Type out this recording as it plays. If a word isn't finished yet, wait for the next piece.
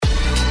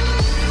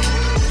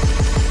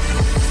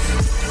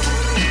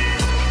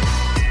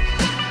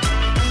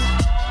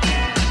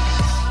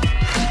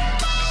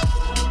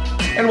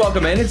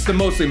welcome in. It's the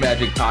Mostly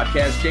Magic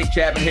podcast. Jake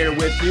Chapman here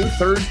with you.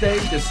 Thursday,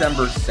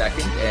 December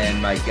 2nd,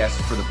 and my guest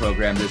for the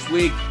program this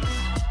week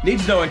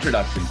needs no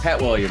introduction.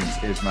 Pat Williams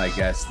is my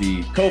guest,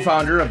 the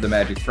co-founder of the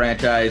Magic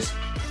franchise,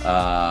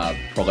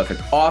 prolific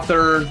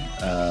author,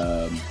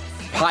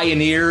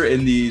 pioneer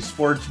in the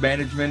sports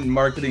management and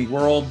marketing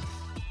world,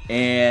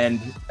 and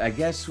I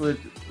guess with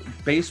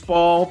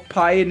baseball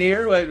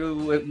pioneer.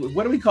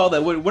 What do we call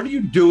that? What are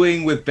you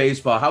doing with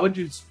baseball? How would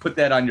you put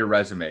that on your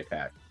resume,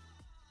 Pat?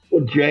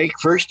 Well, Jake,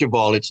 first of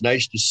all, it's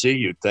nice to see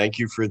you. Thank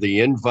you for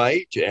the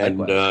invite.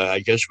 And I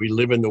guess we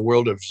live in the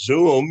world of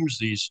Zooms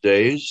these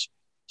days.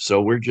 So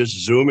we're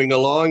just Zooming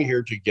along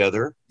here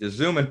together. Just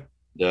Zooming.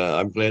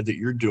 I'm glad that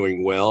you're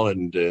doing well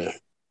and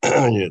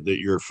that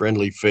your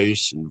friendly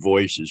face and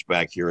voice is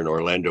back here in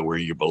Orlando where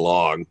you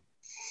belong.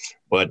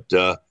 But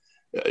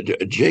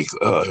Jake,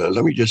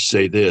 let me just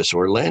say this.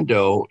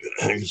 Orlando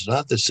is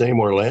not the same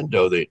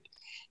Orlando that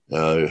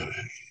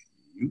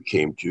you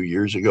came 2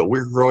 years ago.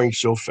 We're growing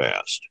so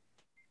fast.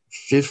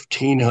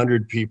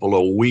 1,500 people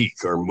a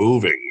week are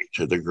moving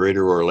to the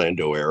greater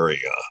Orlando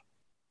area.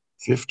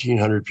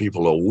 1,500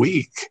 people a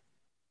week.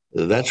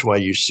 That's why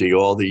you see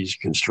all these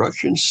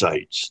construction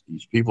sites.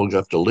 These people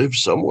have to live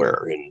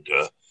somewhere, and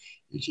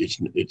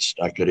it's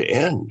not going to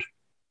end.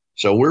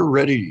 So we're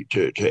ready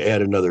to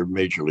add another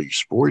major league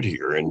sport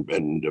here,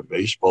 and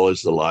baseball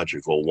is the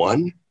logical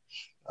one.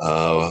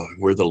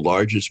 We're the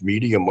largest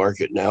media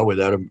market now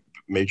without a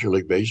Major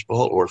League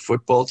Baseball or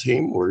football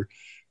team.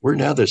 We're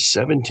now the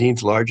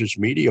 17th largest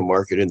media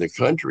market in the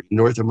country,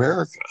 North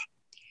America.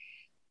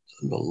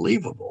 It's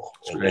unbelievable.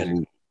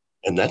 And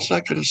that's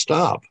not going to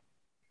stop.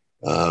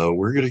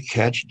 We're going to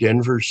catch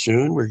Denver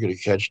soon. We're going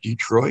to catch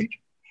Detroit.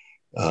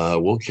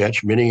 We'll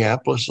catch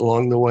Minneapolis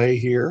along the way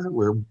here.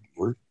 We're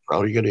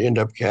probably going to end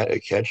up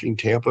catching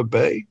Tampa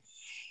Bay.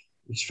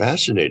 It's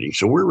fascinating.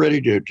 So we're ready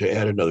to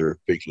add another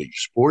big league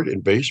sport,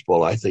 and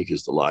baseball, I think,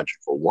 is the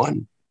logical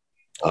one.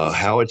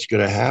 How it's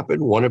going to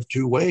happen, one of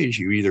two ways.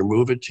 You either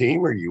move a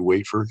team or you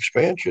wait for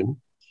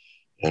expansion.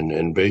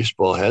 And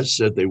baseball has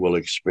said they will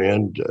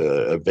expand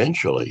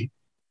eventually.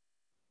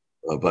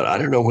 But I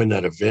don't know when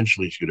that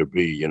eventually is going to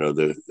be. You know,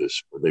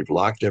 they've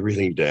locked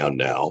everything down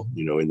now,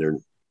 you know, in their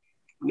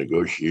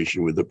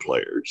negotiation with the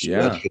players.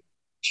 Yeah. That's going to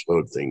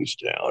slow things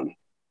down.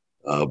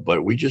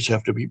 But we just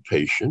have to be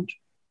patient.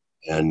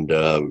 And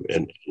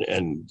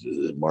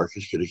the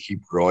market's going to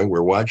keep growing.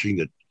 We're watching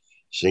the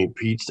St.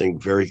 Pete thing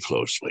very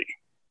closely.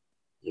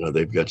 You know,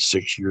 they've got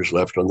 6 years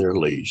left on their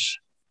lease,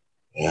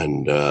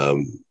 and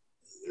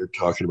they're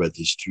talking about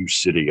this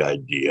two-city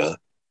idea.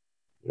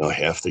 You know,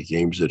 half the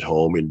games at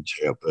home in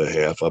Tampa,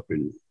 half up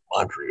in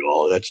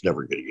Montreal. That's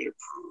never going to get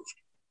approved.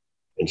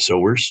 And so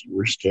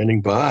we're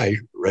standing by,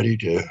 ready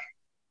to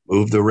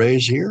move the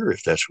Rays here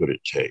if that's what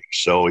it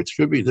takes. So it's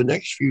going to be, the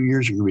next few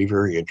years are going to be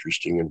very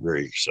interesting and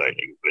very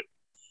exciting. But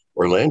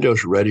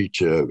Orlando's ready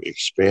to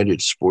expand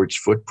its sports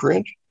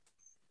footprint.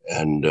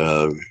 And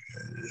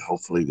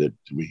hopefully that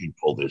we can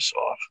pull this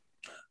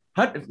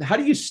off. How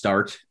do you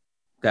start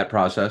that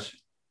process?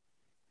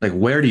 Like,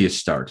 where do you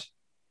start?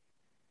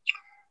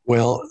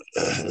 Well,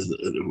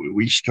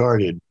 we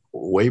started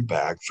way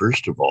back.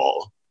 First of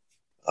all,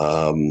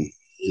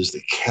 is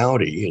the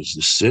county, is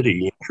the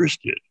city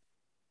interested?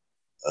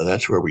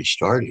 That's where we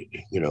started,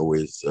 you know,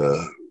 with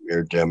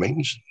Mayor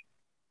Demings,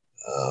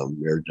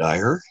 Mayor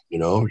Dyer. You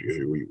know,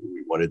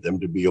 we wanted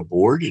them to be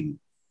aboard and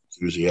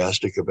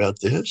enthusiastic about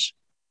this.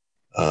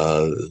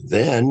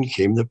 Then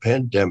came the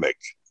pandemic,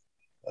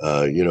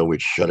 you know,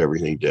 which shut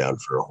everything down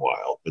for a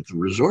while. But the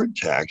resort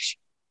tax,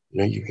 you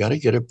know, you got to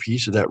get a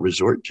piece of that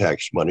resort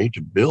tax money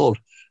to build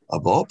a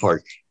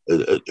ballpark.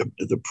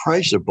 The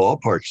price of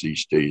ballparks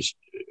these days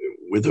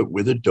with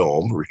a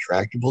dome,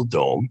 retractable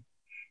dome,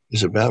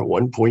 is about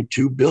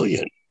 $1.2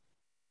 billion.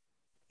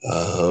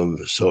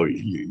 So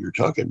you're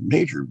talking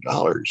major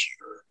dollars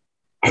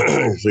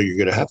here. So you're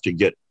going to have to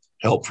get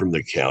help from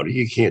the county.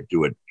 You can't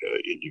do it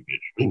individually.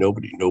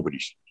 Nobody's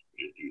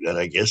going to do that,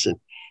 I guess,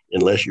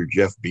 unless you're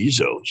Jeff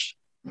Bezos.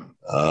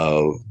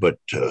 But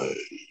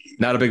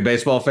not a big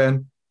baseball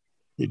fan?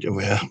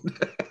 Well,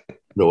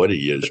 know what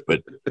he is,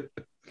 but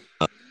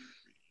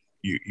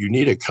you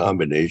need a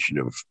combination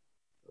of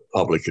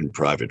public and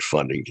private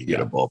funding to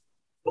get a ballpark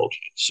built.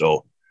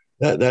 So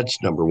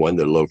that's number one,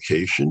 the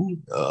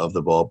location of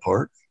the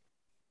ballpark.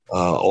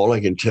 All I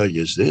can tell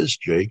you is this,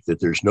 Jake,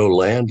 that there's no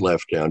land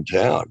left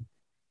downtown.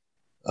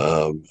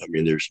 I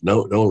mean, there's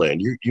no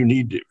land. You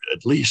need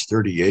at least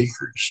 30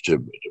 acres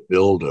to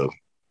build a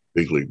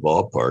big league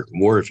ballpark,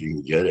 more if you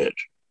can get it.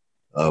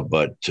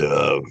 But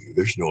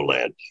there's no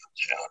land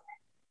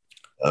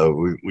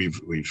downtown.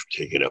 We've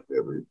taken up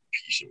every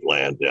piece of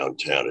land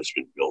downtown has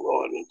been built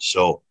on. And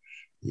so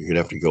you're going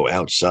to have to go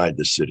outside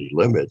the city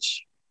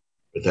limits.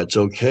 But that's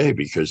okay,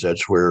 because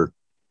that's where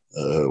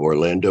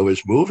Orlando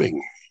is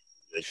moving.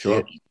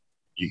 Sure.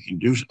 You can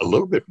do a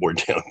little bit more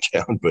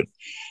downtown, but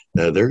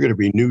there are going to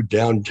be new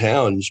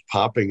downtowns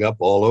popping up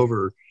all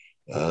over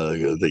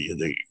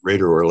the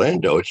greater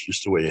Orlando. It's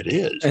just the way it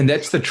is. And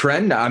that's the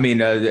trend. I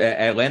mean,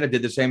 Atlanta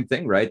did the same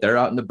thing, right? They're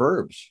out in the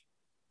burbs.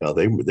 Now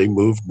they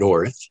moved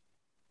north,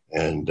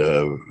 and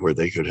where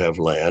they could have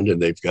land,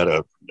 and they've got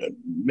an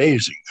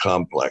amazing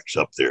complex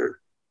up there,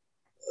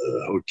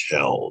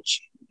 hotels,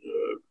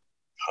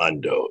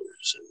 condos,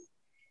 and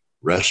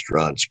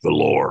restaurants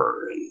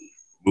galore, and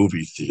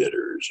movie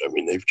theaters. I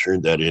mean, they've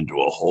turned that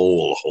into a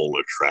whole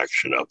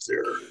attraction up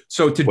there.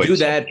 So to do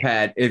that,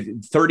 Pat,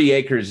 if 30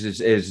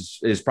 acres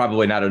is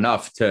probably not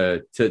enough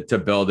to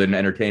build an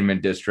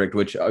entertainment district,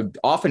 which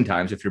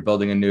oftentimes, if you're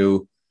building a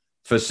new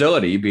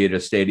facility, be it a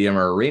stadium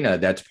or arena,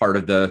 that's part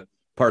of the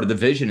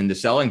vision and the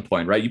selling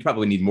point, right? You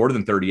probably need more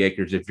than 30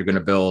 acres if you're going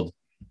to build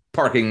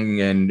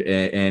parking and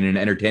an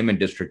entertainment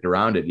district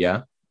around it.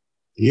 Yeah.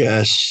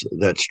 Yes,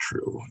 that's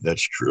true.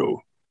 That's true.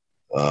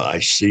 I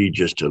see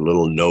just a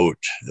little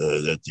note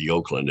that the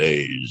Oakland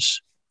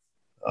A's,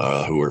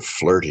 who are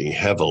flirting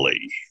heavily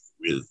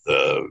with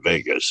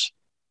Vegas,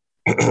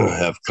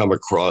 have come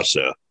across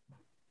a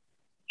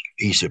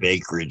piece of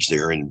acreage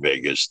there in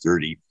Vegas,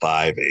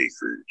 35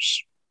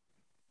 acres.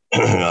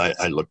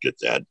 I looked at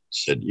that and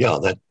said, yeah,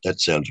 that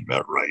sounds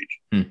about right.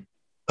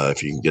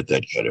 If you can get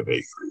that kind of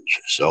acreage.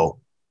 So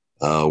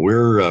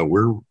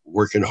we're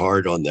working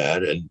hard on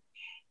that. And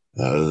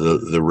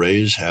the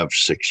Rays have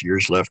 6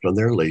 years left on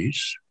their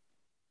lease,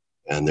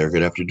 and they're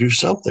going to have to do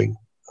something.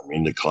 I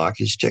mean, the clock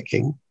is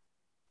ticking,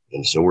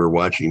 and so we're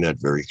watching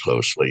that very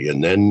closely.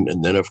 And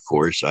then of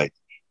course, I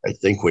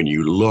think when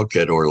you look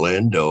at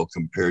Orlando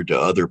compared to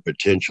other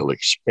potential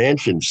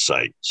expansion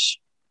sites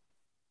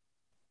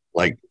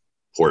like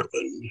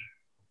Portland,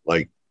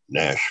 like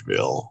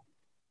Nashville,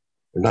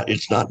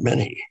 it's not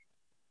many.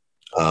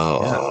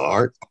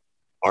 Our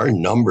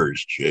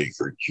numbers, Jake,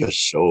 are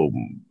just so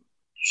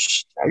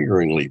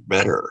staggeringly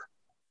better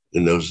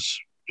than those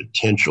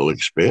potential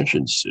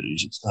expansion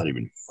cities. It's not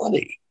even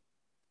funny,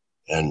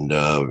 and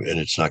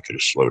it's not going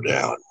to slow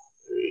down.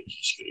 It's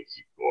just going to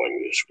keep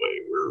going this way.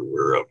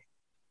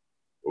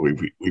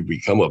 We've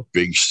become a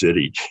big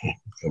city,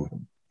 become a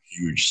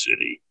huge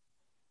city,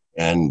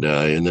 and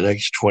in the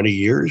next 20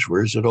 years,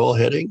 where's it all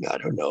heading? I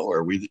don't know.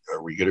 Are we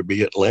going to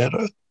be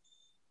Atlanta?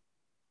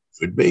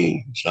 Could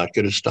be. It's not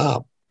going to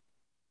stop.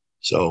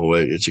 So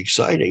it's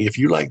exciting. If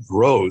you like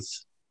growth,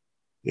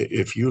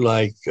 if you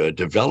like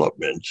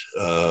development,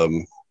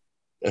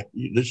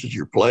 this is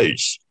your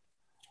place.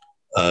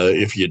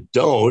 If you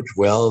don't,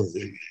 well,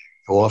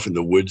 go off in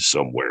the woods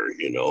somewhere,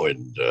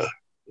 and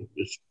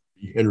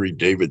Henry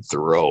David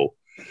Thoreau.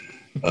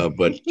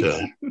 But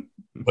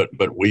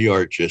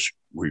we're just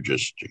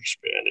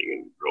expanding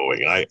and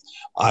growing.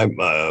 I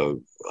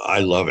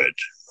love it.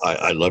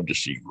 I love to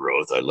see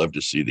growth. I love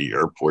to see the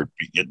airport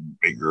be getting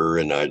bigger,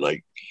 and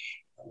I'm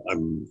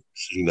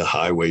seeing the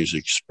highways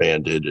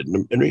expanded,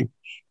 and many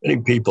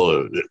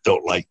people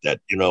don't like that.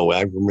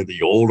 I remember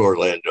the old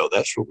Orlando.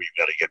 That's what we've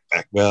got to get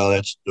back.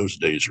 Well, those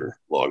days are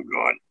long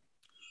gone.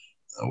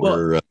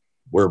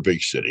 We're a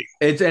big city.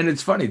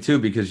 It's funny too,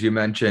 because you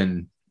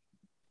mentioned,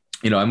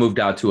 I moved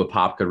out to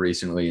Apopka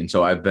recently, and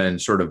so I've been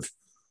sort of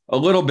a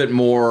little bit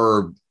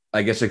more,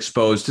 I guess,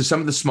 exposed to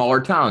some of the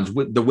smaller towns,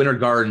 with the Winter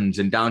Gardens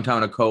and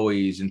downtown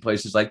Ocoees and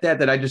places like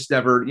that I just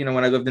never,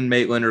 when I lived in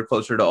Maitland or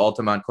closer to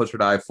Altamont, closer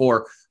to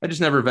I-4, I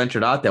just never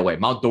ventured out that way.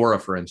 Mount Dora,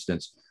 for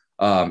instance,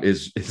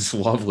 is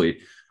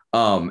lovely.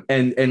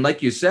 And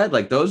like you said,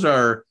 like those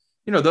are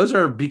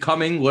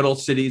becoming little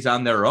cities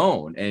on their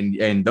own.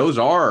 And those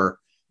are,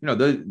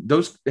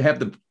 those have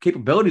the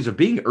capabilities of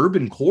being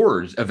urban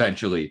cores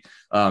eventually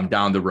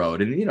down the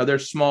road. And, they're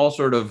small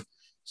sort of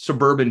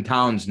suburban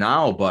towns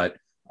now, but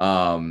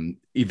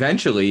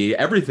eventually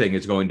everything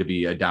is going to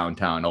be a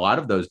downtown, a lot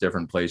of those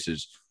different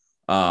places.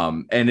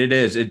 And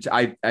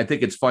I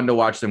think it's fun to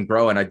watch them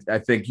grow. And I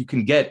think you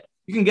can get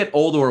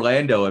old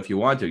Orlando if you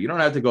want to. You don't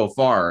have to go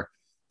far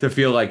to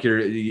feel like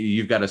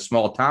you've got a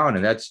small town.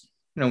 And that's,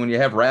 when you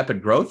have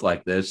rapid growth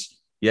like this,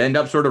 you end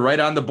up sort of right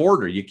on the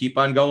border. You keep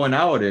on going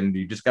out, and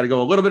you just got to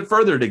go a little bit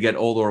further to get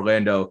old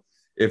Orlando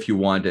if you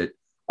want it.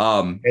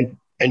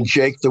 And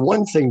Jake, the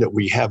one thing that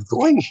we have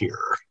going here,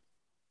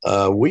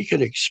 we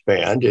can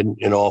expand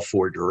in all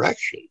four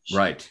directions.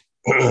 Right.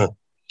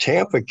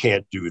 Tampa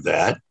can't do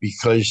that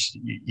because,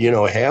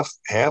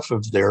 half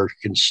of their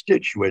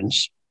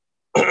constituents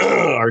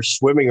are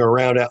swimming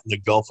around out in the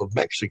Gulf of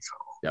Mexico.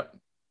 Yep.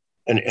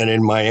 And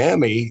in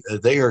Miami,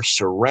 they are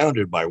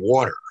surrounded by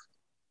water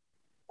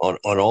on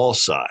all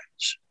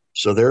sides.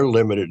 So they're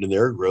limited in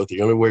their growth.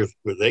 The only way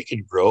where they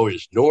can grow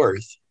is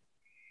north.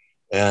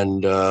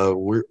 And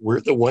we're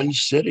the one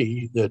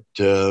city that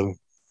can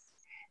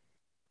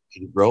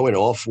grow in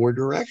all four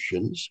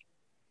directions.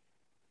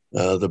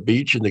 The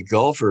beach and the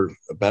Gulf are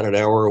about an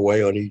hour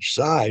away on each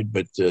side,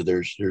 but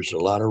there's a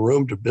lot of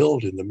room to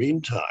build in the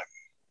meantime.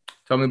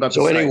 Tell me about.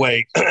 So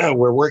anyway,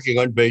 we're working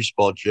on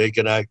baseball, Jake,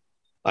 and I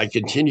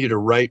continue to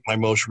write. My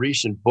most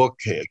recent book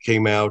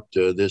came out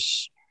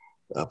this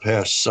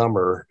past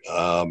summer,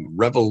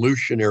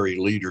 Revolutionary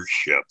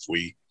Leadership.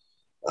 We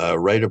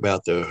write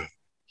about the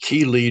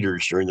key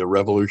leaders during the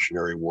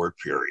Revolutionary War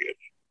period.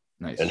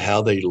 Nice. And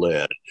how they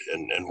led,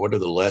 and what are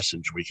the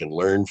lessons we can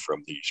learn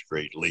from these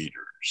great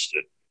leaders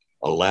that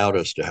allowed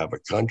us to have a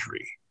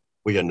country.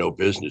 we had no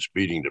business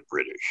beating the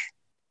British.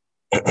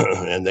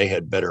 And they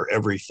had better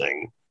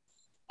everything,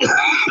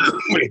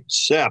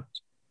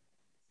 except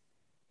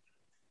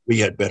we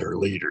had better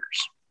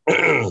leaders.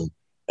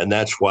 And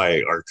that's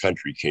why our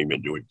country came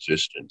into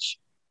existence.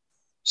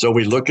 So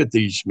we look at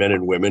these men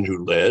and women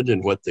who led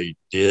and what they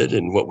did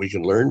and what we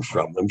can learn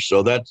from them.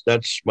 So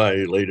that's my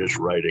latest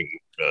writing.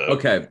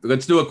 Okay,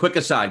 let's do a quick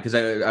aside because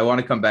I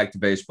want to come back to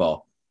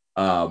baseball.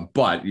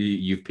 But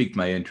you've piqued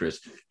my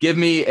interest. Give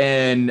me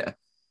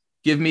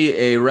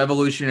a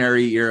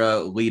Revolutionary era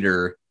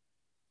leader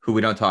who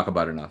we don't talk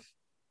about enough.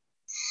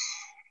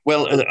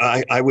 Well,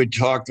 I would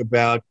talk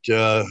about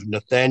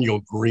Nathaniel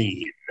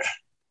Greene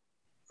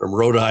from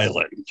Rhode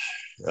Island,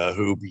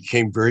 who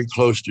became very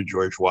close to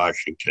George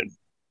Washington.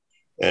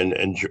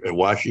 And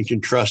Washington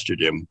trusted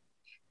him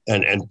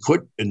and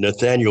put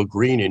Nathaniel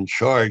Greene in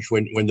charge.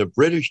 When the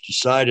British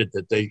decided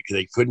that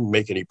they couldn't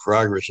make any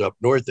progress up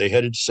north, they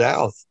headed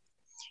south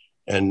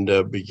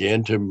and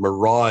began to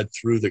maraud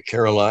through the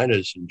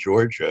Carolinas and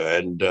Georgia.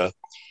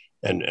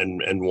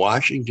 And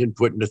Washington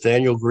put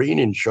Nathaniel Greene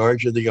in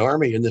charge of the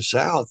army in the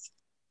South.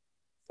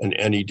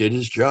 And he did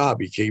his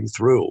job. He came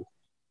through.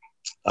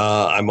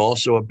 I'm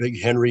also a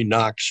big Henry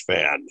Knox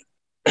fan.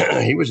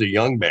 He was a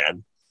young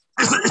man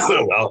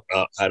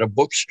at a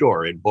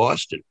bookstore in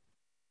Boston,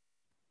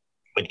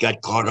 but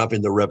got caught up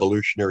in the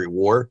Revolutionary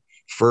War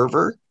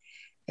fervor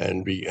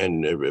and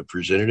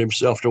presented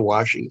himself to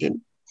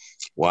Washington.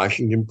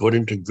 Washington put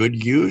him to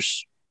good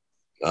use.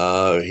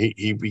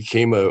 He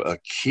became a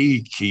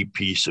key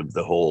piece of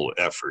the whole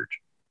effort.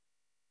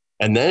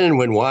 And then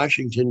when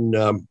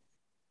Washington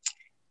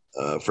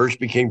first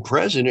became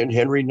president,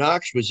 Henry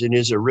Knox was in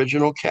his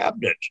original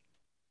cabinet.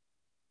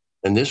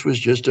 And this was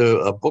just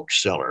a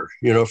bookseller,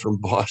 from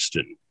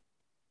Boston.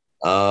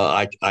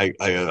 I'll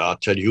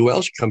tell you who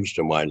else comes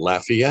to mind.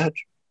 Lafayette,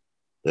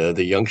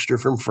 the youngster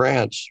from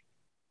France,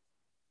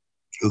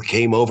 who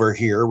came over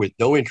here with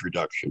no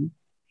introduction,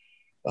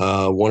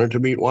 wanted to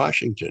meet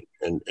Washington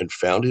and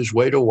found his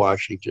way to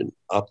Washington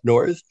up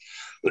north.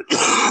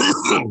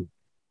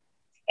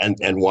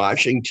 and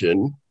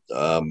Washington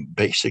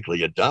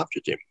basically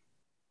adopted him.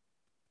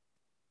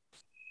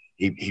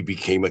 He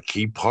became a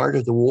key part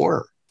of the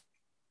war.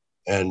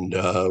 And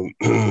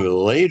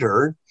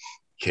later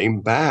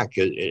came back,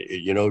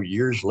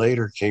 years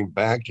later came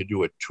back to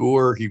do a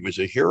tour. He was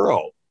a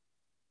hero.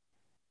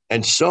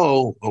 And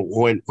so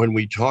when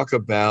we talk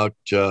about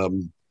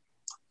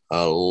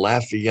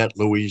Lafayette,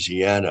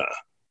 Louisiana,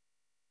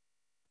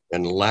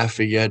 and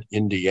Lafayette,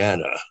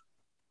 Indiana,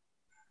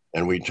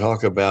 and we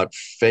talk about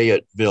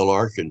Fayetteville,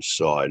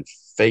 Arkansas, and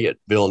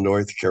Fayetteville,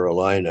 North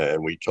Carolina,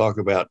 and we talk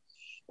about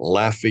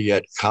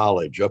Lafayette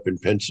College up in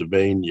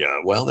Pennsylvania,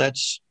 well,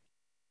 that's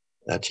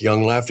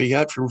young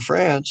Lafayette from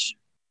France,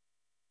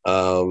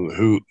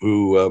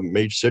 who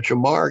made such a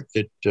mark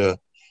that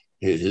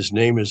his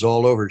name is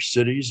all over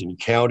cities and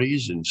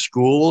counties and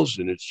schools,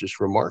 and it's just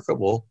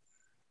remarkable.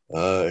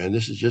 And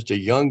this is just a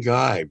young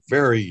guy,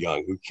 very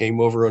young, who came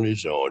over on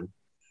his own,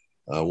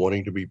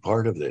 wanting to be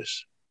part of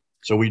this.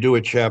 So we do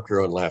a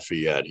chapter on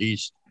Lafayette.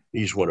 He's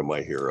one of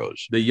my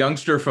heroes. The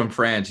youngster from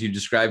France, you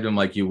described him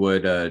like you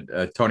would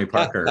Tony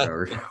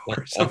Parker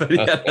or somebody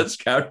at a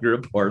scouting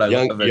report.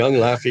 Young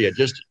Lafayette,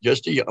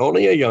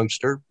 only a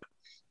youngster.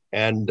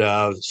 And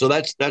so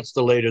that's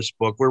the latest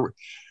book.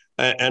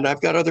 And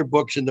I've got other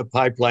books in the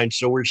pipeline,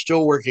 so we're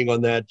still working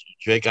on that,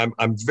 Jake.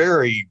 I'm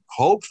very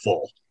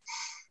hopeful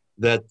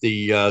that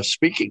the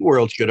speaking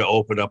world's going to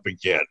open up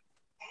again.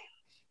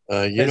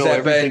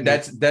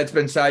 That's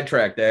been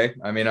sidetracked, eh?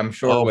 I mean, I'm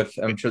sure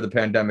the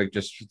pandemic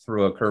just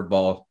threw a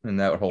curveball in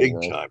that whole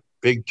world.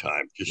 Big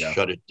time. Just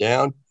shut it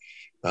down.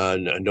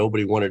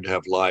 Nobody wanted to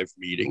have live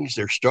meetings.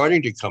 They're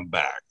starting to come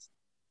back.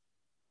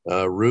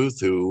 Ruth,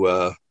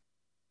 who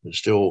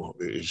still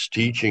is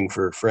teaching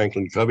for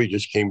Franklin Covey,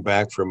 just came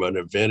back from an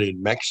event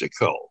in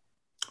Mexico.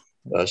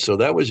 So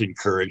that was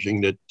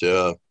encouraging that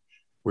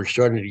we're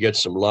starting to get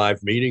some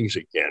live meetings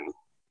again.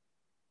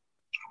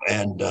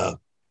 And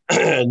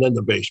then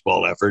the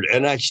baseball effort.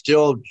 And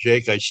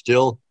Jake, I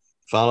still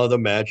follow the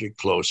Magic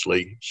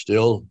closely,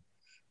 still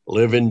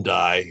live and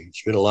die.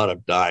 It's been a lot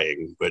of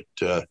dying, but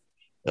the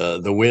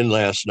win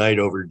last night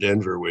over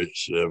Denver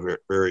was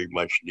very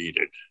much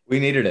needed. We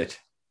needed it.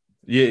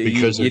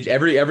 Because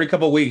every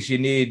couple of weeks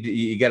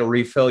you got to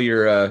refill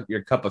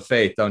your cup of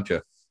faith, don't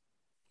you?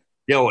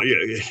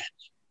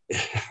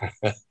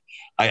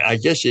 I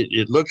guess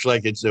it looks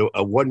like it's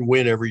a one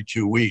win every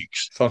 2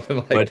 weeks.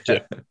 Something like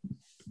that.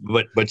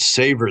 But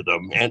savor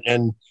them.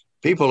 And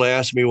people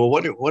ask me, well,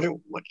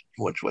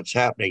 what's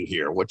happening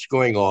here? What's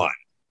going on?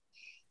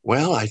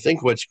 Well, I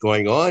think what's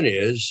going on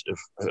is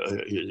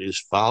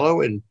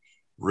follow and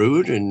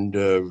root and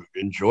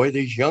enjoy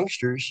these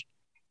youngsters.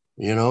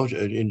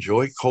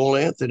 Enjoy Cole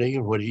Anthony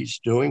and what he's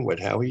doing,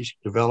 how he's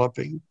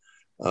developing.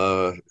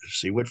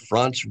 See what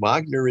Franz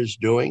Wagner is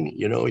doing.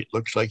 It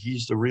looks like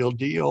he's the real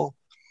deal.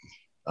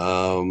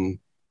 We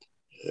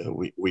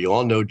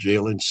all know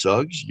Jalen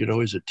Suggs,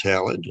 is a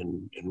talent,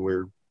 and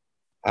we're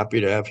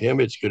happy to have him.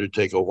 It's going to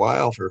take a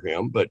while for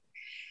him, but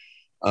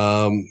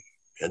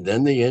and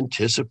then the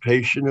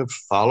anticipation of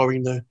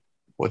following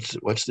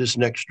what's this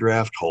next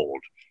draft hold.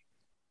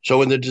 So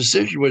when the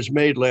decision was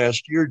made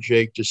last year,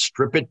 Jake, to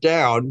strip it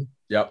down,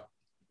 yep,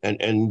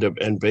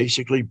 and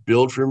basically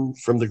build from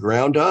the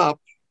ground up,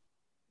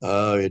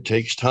 it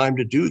takes time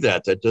to do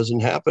that. That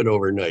doesn't happen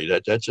overnight.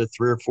 That's a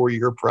 3 or 4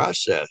 year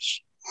process,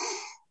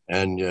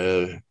 and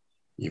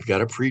you've got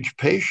to preach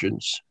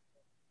patience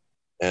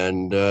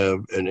and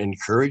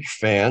encourage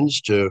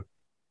fans to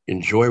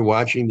enjoy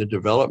watching the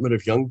development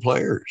of young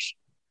players.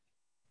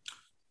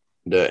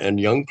 And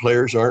young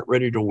players aren't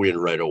ready to win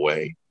right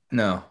away.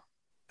 No.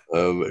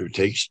 It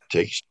takes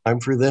time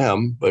for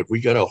them, but we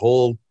got a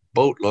whole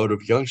boatload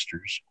of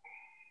youngsters,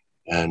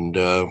 and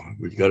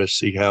we've got to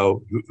see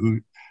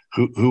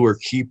who are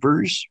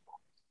keepers,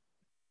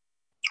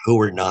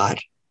 who are not,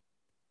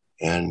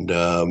 and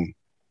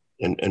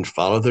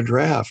follow the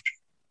draft.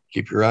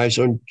 Keep your eyes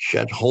on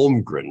Chet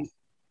Holmgren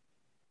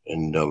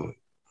and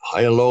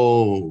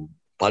Paolo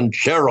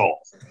Banchero.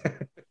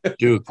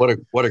 Dude,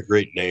 what a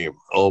great name!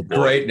 Oh boy,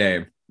 great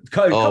name. A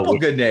couple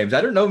good names.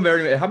 I don't know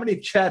very many. How many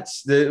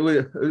Chets?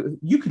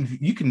 You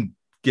can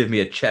give me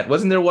a Chet.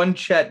 Wasn't there one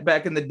Chet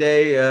back in the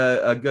day?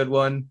 A good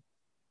one,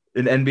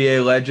 an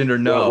NBA legend, or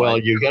no? Well,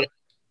 you got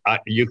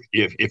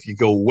if you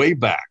go way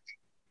back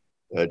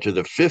to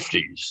the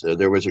 50s,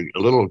 there was a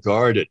little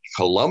guard at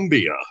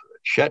Columbia,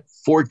 Chet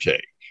Forte,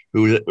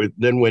 who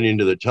then went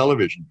into the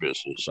television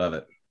business. Love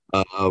it.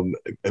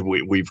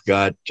 We've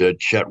got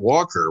Chet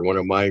Walker, one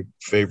of my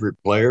favorite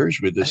players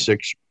with the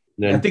six.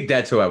 I think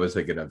that's who I was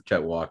thinking of,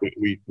 Chet Walker.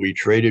 We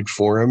traded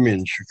for him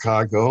in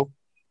Chicago.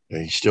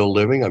 He's still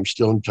living. I'm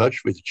still in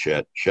touch with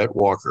Chet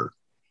Walker.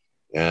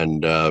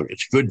 And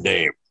it's a good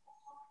name,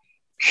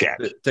 Chet.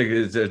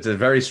 It's a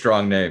very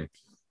strong name.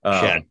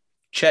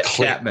 Chet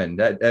Chapman.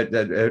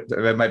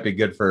 That might be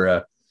good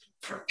for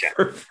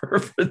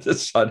the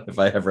son if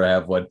I ever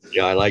have one.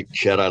 Yeah, I like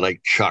Chet. I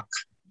like Chuck.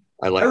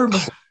 I like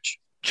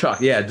Chuck.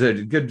 Yeah,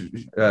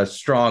 good,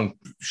 strong,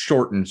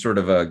 shortened sort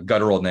of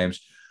guttural names.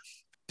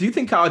 Do you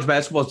think college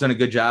basketball has done a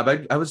good job?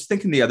 I was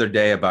thinking the other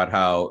day about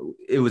how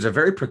it was a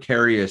very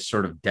precarious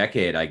sort of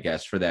decade, I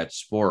guess, for that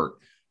sport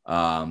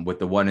with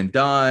the one and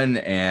done.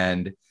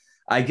 And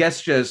I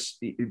guess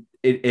just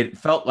it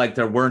felt like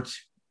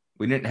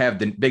we didn't have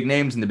the big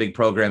names in the big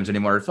programs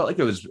anymore. It felt like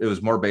it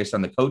was more based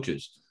on the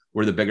coaches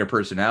were the bigger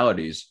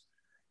personalities.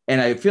 And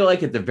I feel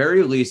like at the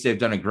very least, they've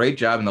done a great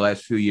job in the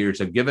last few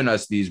years of giving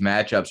us these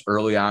matchups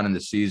early on in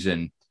the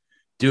season.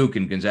 Duke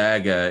and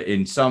Gonzaga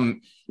in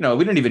some,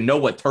 we don't even know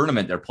what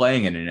tournament they're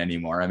playing in it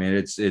anymore. I mean,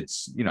 it's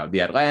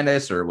the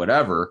Atlantis or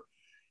whatever.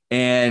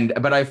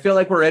 But I feel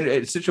like we're in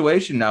a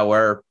situation now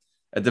where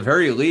at the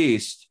very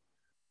least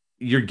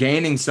you're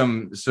gaining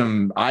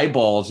some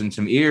eyeballs and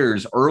some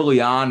ears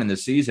early on in the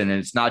season. And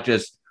it's not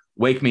just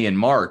wake me in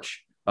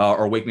March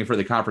or wake me for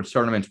the conference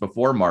tournaments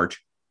before March.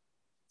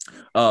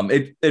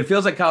 It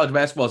feels like college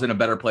basketball is in a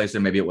better place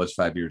than maybe it was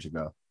 5 years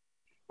ago.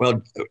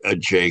 Well,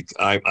 Jake,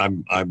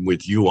 I'm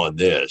with you on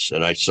this,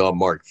 and I saw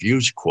Mark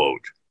View's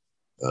quote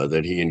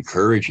that he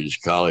encourages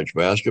college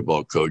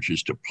basketball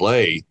coaches to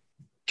play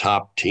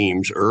top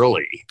teams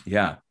early,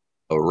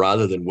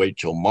 rather than wait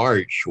till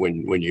March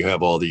when you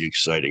have all the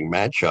exciting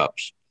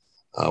matchups.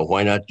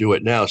 Why not do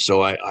it now?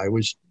 So I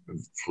was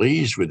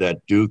pleased with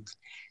that Duke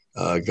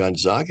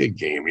Gonzaga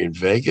game in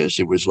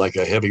Vegas. It was like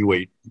a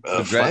heavyweight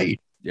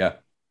fight. Yeah,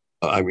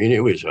 I mean,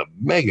 it was a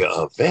mega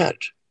event.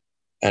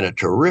 And a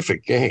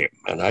terrific game,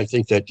 and I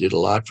think that did a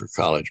lot for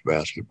college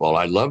basketball.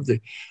 I love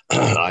the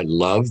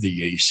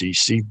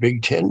ACC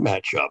Big Ten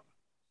matchup,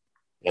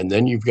 and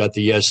then you've got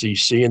the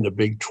SEC and the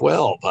Big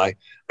 12.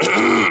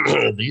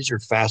 These are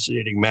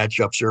fascinating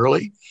matchups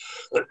early,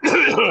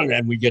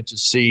 and we get to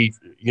see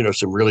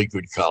some really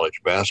good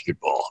college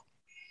basketball.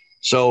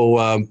 So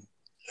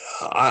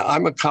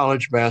I'm a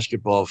college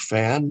basketball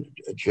fan,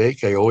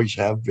 Jake. I always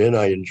have been.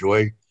 I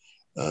enjoy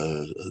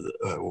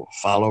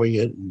following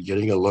it and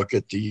getting a look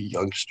at the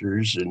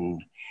youngsters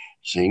and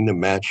seeing the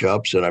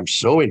matchups. And I'm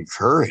so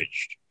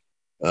encouraged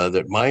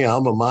that my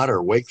alma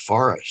mater, Wake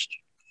Forest,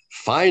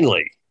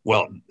 finally,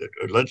 well,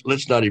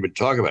 let's not even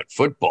talk about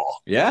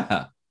football.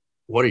 Yeah.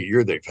 What a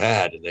year they've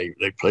had. And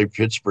they play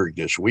Pittsburgh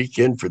this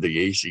weekend for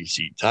the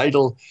ACC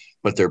title,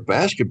 but their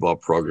basketball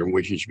program,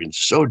 which has been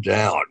so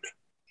down,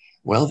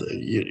 well,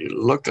 you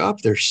look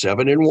up, they're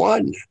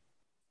 7-1.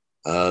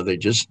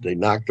 They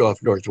knocked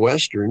off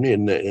Northwestern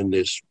in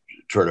this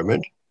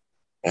tournament,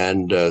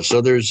 and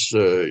so there's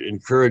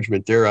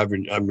encouragement there.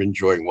 I'm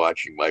enjoying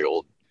watching my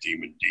old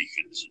Demon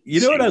Deacons. You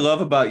know what I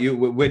love about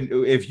you?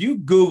 If you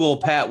Google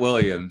Pat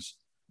Williams,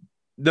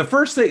 the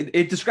first thing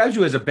it describes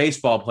you as a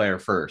baseball player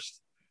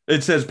first.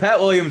 It says Pat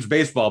Williams,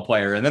 baseball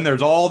player, and then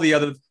there's all the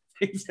other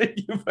things that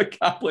you've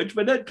accomplished.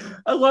 But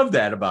I love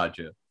that about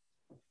you.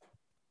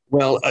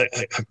 Well,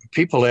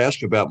 people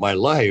ask about my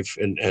life,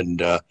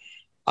 and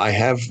I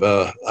have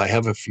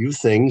a few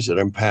things that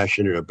I'm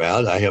passionate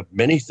about. I have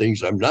many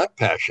things I'm not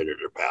passionate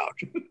about.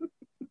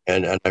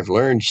 and I've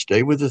learned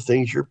stay with the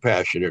things you're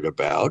passionate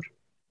about.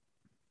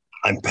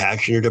 I'm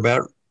passionate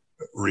about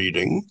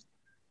reading.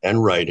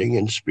 and writing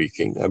and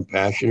speaking. I'm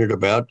passionate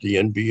about the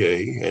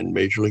NBA and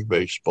Major League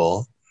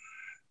Baseball.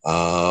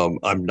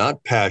 I'm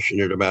not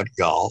passionate about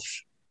golf.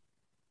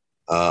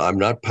 I'm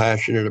not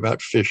passionate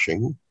about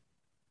fishing.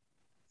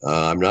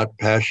 I'm not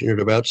passionate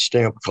about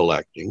stamp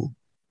collecting.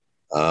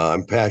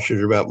 I'm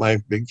passionate about my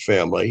big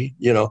family,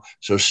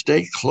 so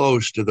stay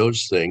close to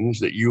those things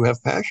that you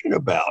have passion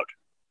about,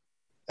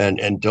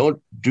 and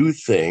don't do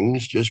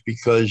things just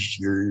because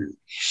you're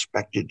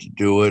expected to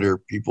do it or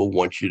people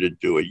want you to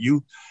do it.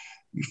 You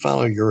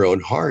follow your own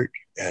heart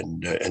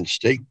and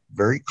stay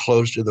very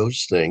close to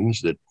those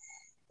things that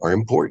are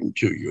important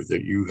to you,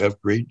 that you have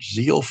great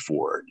zeal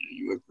for,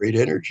 you have great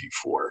energy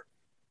for,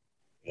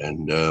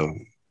 and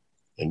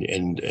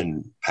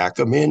pack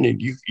them in,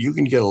 and you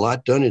can get a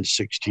lot done in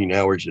 16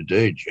 hours a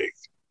day, Jake.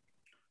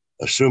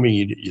 Assuming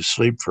you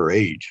sleep for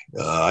 8.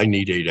 I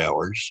need 8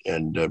 hours,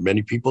 and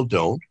many people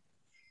don't,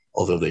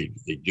 although they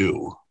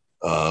do.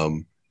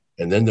 And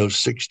then those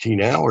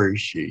 16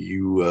 hours,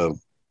 you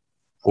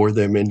pour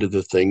them into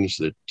the things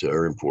that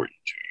are important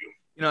to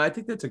you. I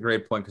think that's a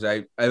great point,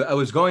 because I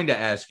was going to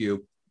ask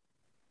you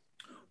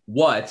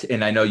what,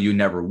 and I know you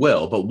never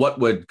will, but what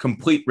would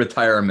complete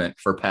retirement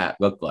for Pat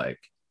look like?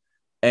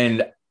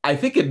 And I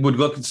think it would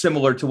look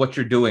similar to what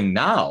you're doing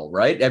now,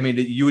 right? I mean,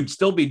 you would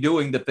still be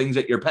doing the things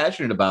that you're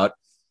passionate about,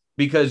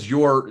 because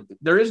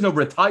there is no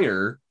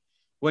retire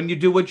when you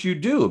do what you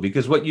do,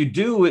 because what you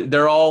do,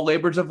 they're all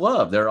labors of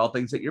love. They're all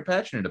things that you're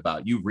passionate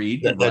about. You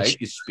read, you write,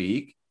 you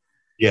speak.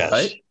 Yes.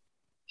 Right?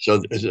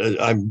 So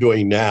I'm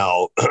doing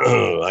now,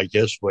 I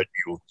guess, what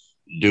you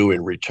do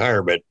in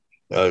retirement,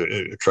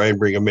 try and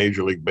bring a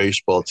Major League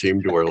Baseball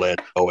team to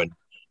Orlando and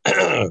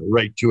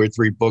write 2 or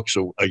 3 books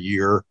a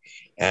year,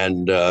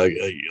 and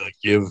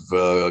give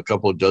a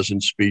couple of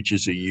dozen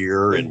speeches a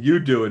year. And you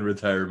do in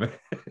retirement.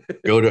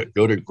 go to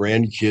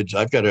grandkids.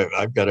 I've got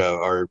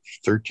our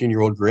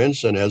 13-year-old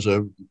grandson has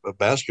a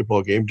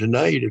basketball game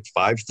tonight at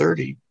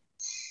 5:30.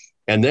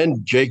 And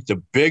then, Jake,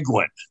 the big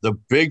one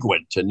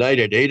tonight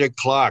at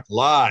 8:00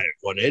 live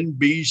on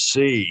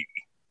NBC.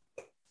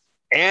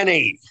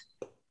 Annie,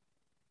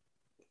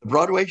 the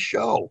Broadway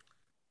show.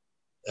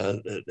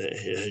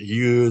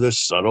 The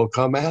sun will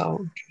come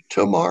out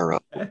tomorrow.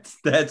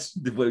 That's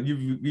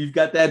you've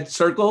got that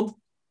circled.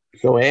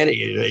 So Annie,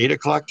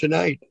 8:00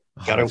 tonight.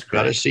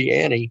 Gotta see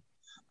Annie.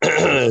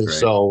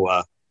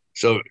 So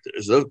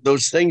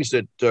those things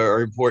that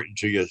are important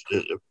to you,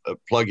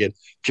 plug in.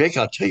 Jake,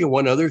 I'll tell you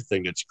one other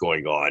thing that's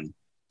going on.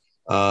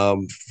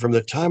 From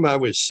the time I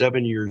was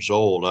 7 years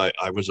old,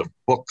 I was a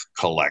book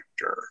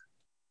collector.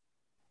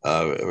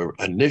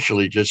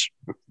 Initially just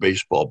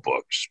baseball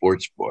books,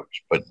 sports books,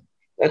 but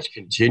that's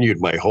continued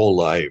my whole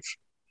life.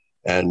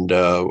 And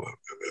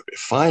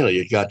finally,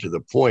 it got to the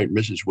point,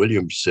 Mrs.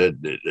 Williams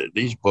said that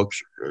these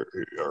books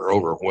are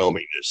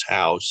overwhelming this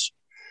house.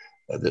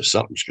 That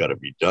something's got to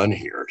be done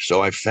here.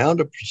 So I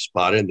found a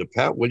spot in the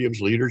Pat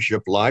Williams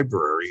Leadership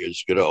Library.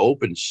 Is going to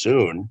open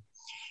soon.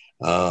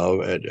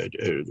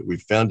 We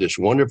found this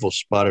wonderful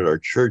spot at our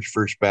church,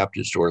 First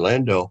Baptist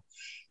Orlando,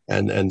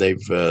 and they've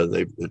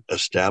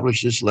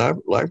established this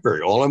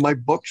library. All of my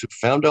books have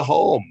found a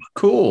home.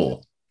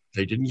 Cool.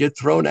 They didn't get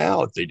thrown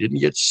out. They didn't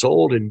get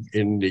sold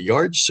in the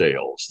yard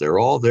sales. They're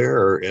all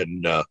there,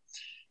 and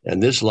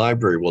this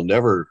library will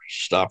never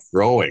stop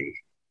growing.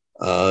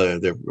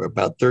 There are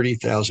about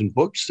 30,000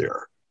 books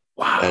there.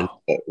 Wow! And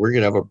we're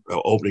going to have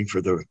an opening for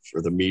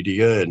the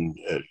media and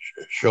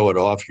show it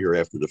off here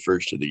after the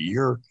first of the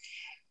year.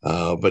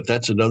 But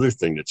that's another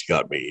thing that's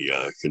got me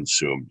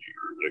consumed here.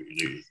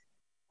 The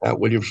Pat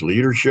Williams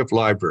Leadership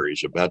Library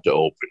is about to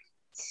open.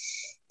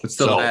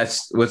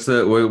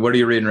 What are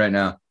you reading right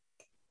now?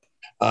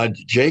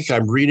 Jake,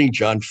 I'm reading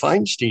John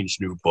Feinstein's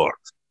new book.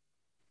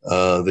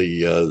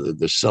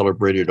 The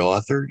celebrated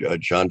author,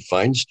 John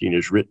Feinstein,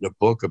 has written a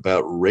book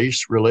about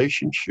race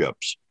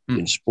relationships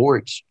in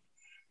sports.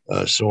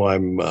 So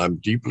I'm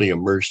deeply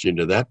immersed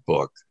into that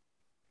book.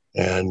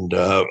 And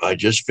I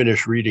just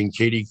finished reading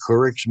Katie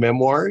Couric's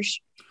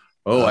memoirs.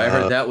 Oh, I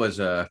heard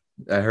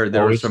I heard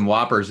there were some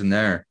whoppers in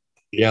there.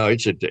 Yeah,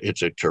 it's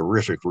a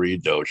terrific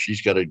read, though.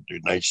 She's got a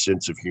nice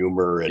sense of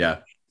humor. And, yeah,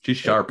 she's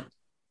sharp.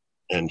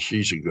 And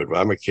she's a good one.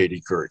 I'm a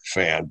Katie Couric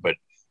fan, but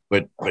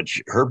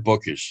her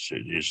book is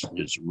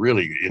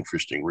really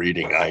interesting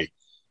reading. I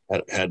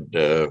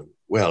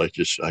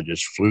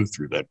just flew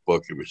through that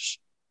book. It was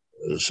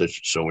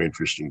so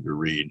interesting to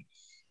read,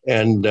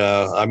 and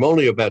I'm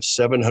only about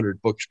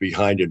 700 books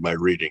behind in my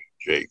reading,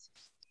 Jake.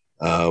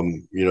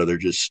 They're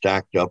just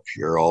stacked up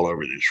here all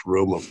over this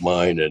room of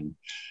mine, and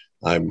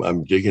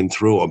I'm digging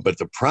through them. But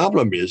the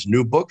problem is,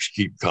 new books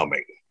keep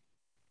coming.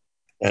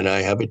 And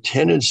I have a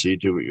tendency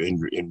to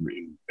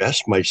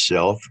invest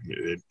myself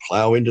and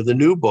plow into the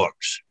new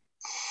books.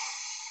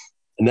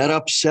 And that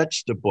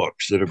upsets the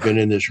books that have been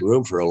in this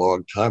room for a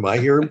long time. I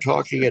hear them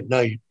talking at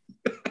night.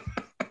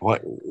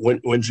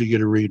 When's he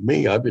going to read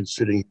me? I've been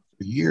sitting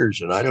for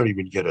years and I don't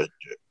even get a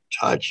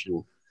touch.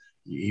 And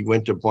he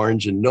went to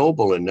Barnes and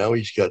Noble, and now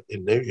they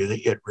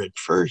get read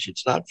first.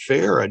 It's not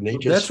fair, and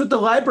that's what the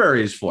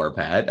library is for,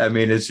 Pat. I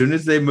mean, as soon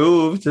as they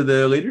move to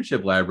the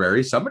leadership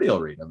library, somebody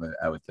will read them,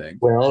 I would think.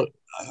 Well,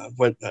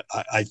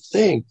 I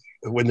think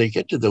when they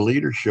get to the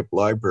leadership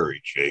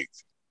library, Jake,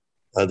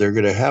 they're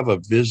going to have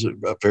a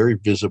very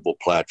visible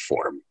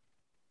platform,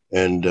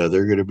 and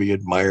they're going to be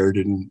admired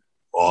and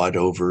awed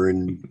over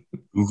and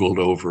Googled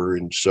over,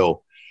 and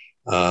so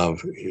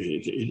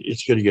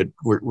it's going to get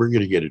we're going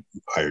to get it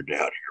hired out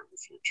here.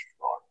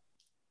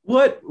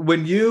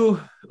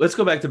 Let's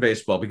go back to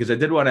baseball, because I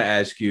did want to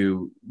ask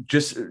you,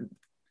 just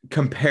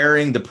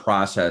comparing the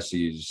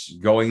processes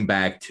going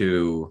back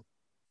to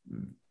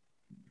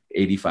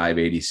 85,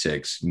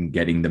 86 and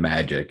getting the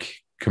magic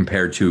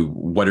compared to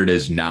what it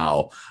is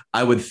now.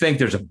 I would think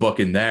there's a book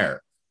in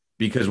there,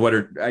 because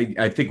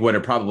I think what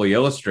it probably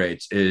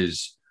illustrates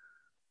is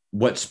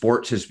what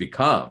sports has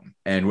become.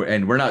 And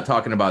we're not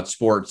talking about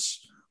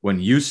sports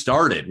when you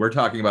started. We're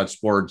talking about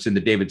sports in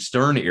the David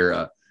Stern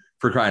era,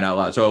 for crying out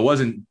loud. So it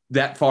wasn't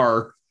that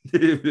far.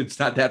 It's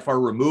not that far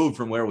removed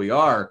from where we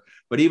are.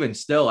 But even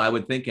still, I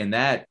would think in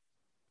that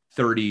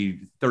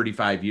 30,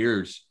 35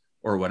 years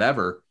or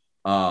whatever,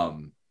 I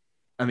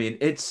mean,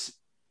 it's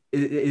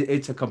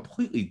a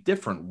completely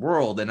different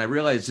world. And I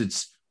realize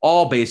it's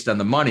all based on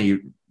the money,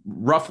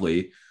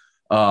 roughly.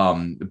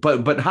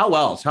 But how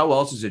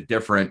else is it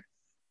different?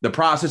 The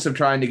process of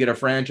trying to get a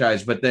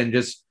franchise, but then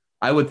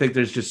I would think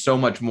there's just so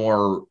much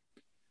more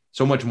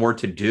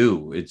to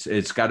do.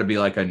 It's got to be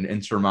like an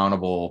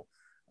insurmountable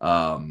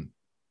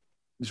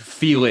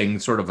feeling,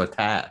 sort of a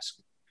task.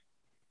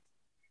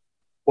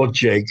 Well,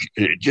 Jake,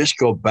 just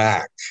go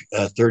back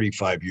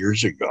 35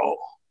 years ago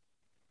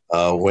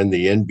when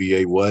the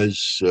NBA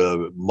was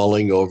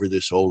mulling over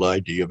this whole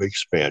idea of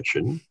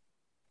expansion,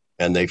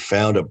 and they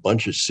found a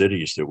bunch of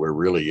cities that were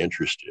really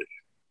interested.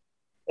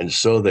 And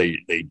so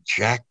they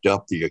jacked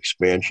up the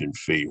expansion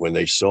fee. When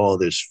they saw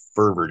this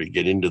fervor to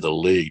get into the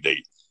league,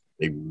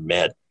 they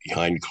met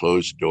behind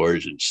closed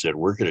doors and said,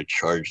 we're going to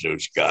charge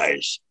those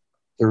guys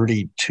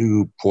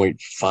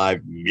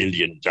 $32.5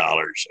 million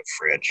a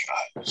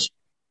franchise.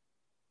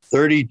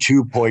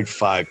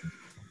 32.5.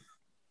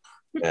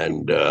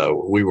 And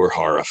we were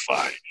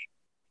horrified.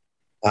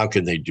 How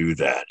can they do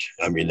that?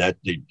 I mean,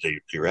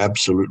 they're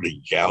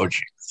absolutely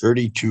gouging.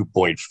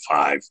 32.5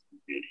 million.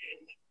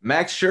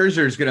 Max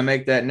Scherzer is going to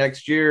make that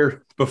next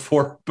year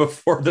before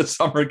the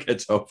summer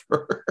gets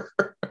over.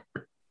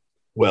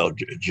 Well,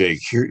 Jake,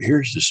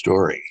 here's the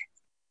story.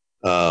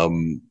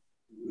 The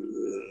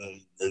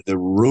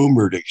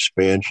rumored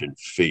expansion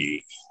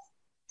fee,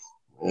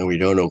 and we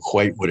don't know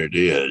quite what it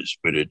is,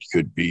 but it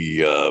could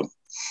be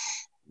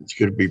it's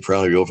going to be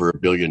probably over $1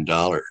 billion,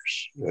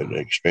 an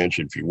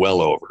expansion fee,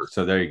 well over.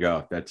 So there you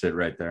go. That's it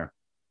right there.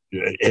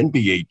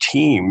 NBA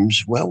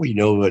teams, well, we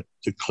know that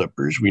the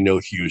Clippers, we know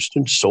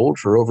Houston sold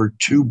for over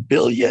 $2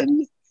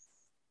 billion.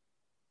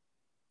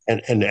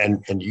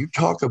 And you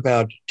talk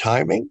about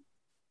timing.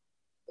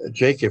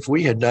 Jake, if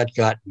we had not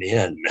gotten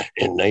in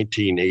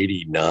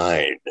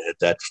 1989 at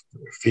that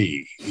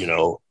fee,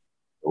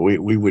 we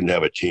wouldn't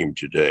have a team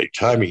today.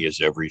 Timing is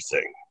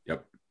everything.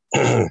 Yep.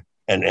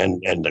 And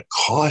the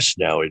cost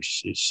now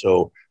is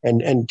so,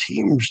 and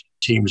teams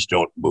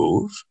don't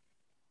move.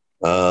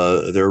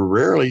 They're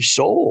rarely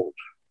sold.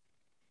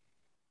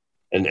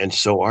 And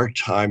so our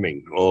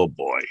timing, oh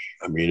boy,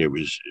 I mean, it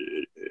was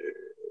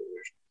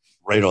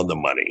right on the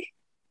money.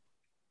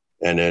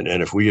 And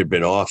if we had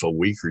been off a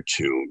week or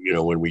two,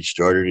 when we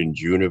started in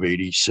June of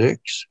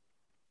 86,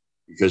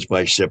 because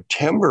by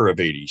September of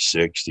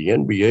 86, the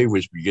NBA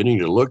was beginning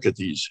to look at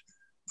these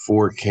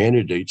 4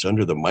 candidates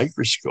under the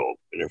microscope.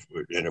 And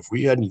if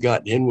we hadn't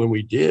gotten in when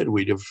we did,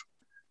 we'd have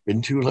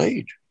been too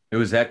late. It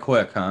was that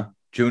quick, huh?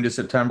 June to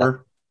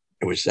September?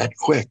 It was that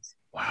quick.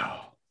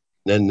 Wow.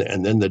 And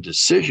then the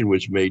decision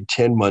was made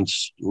 10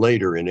 months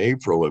later in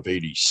April of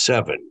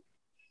 87.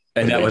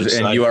 And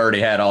you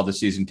already had all the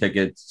season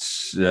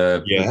tickets,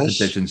 yes,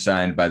 petitions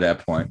signed by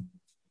that point.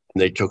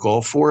 And they took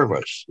all 4 of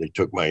us. They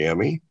took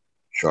Miami,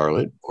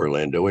 Charlotte,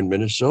 Orlando, and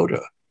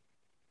Minnesota.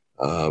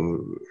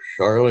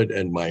 Charlotte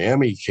and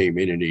Miami came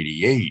in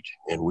 88,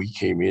 and we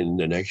came in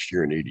the next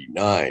year in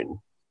 89.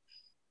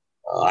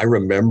 I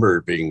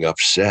remember being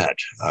upset.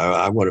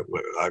 I wanted,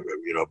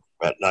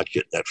 about not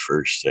getting that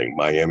first thing.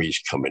 Miami's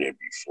coming in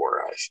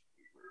before us.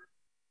 We were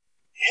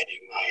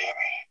hitting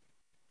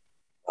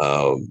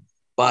Miami.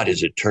 But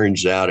as it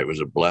turns out, it was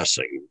a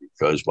blessing,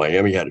 because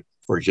Miami had,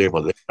 for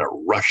example, they had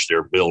to rush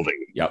their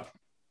building. Yep.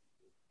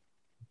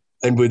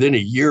 And within a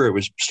year, it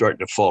was starting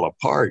to fall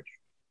apart.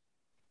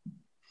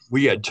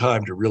 We had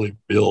time to really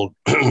build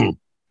the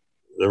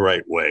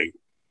right way,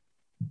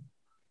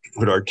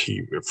 put our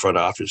team, front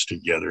office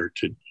together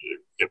to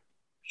get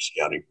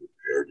scouting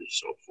prepared and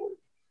so forth.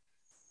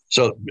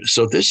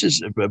 So this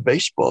is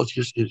baseball.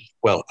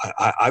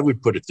 I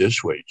would put it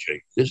this way,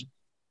 Jake.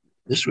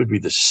 This would be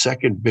the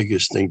second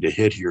biggest thing to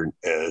hit here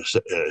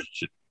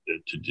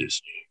to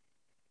Disney.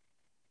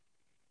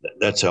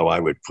 That's how I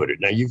would put it.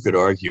 Now, you could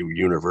argue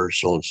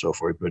Universal and so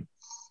forth, but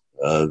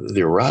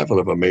the arrival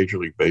of a Major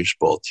League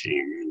Baseball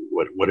team and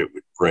what it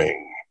would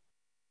bring.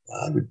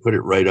 I would put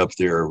it right up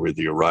there with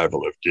the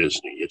arrival of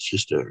Disney. It's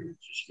just going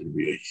to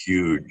be a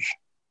huge,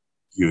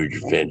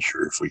 huge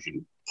venture if we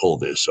can pull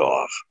this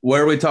off.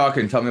 Where are we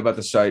talking? Tell me about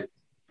the site.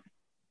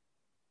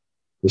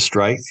 The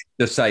strike?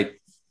 The site.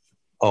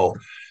 Oh,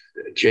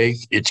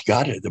 Jake, it's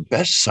got it. The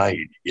best site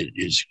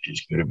is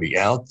going to be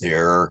out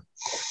there.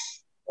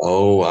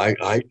 Oh,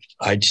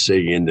 I'd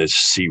say in the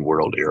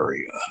SeaWorld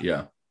area.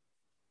 Yeah.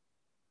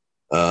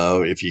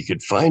 If you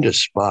could find a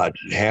spot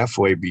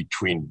halfway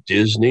between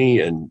Disney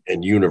and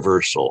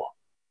Universal,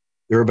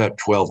 they're about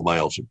 12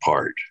 miles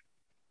apart.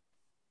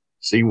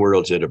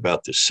 SeaWorld's at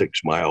about the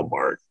 6-mile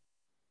mark.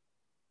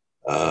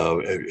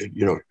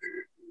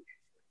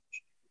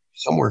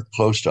 Somewhere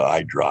close to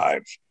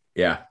iDrive.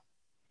 Yeah.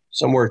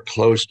 Somewhere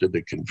close to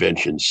the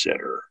convention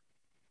center.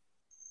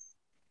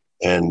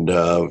 And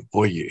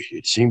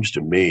it seems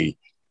to me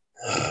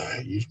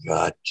you've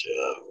got,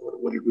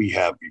 what did we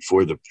have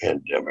before the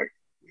pandemic?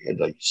 We had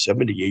like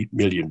 78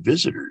 million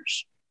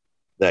visitors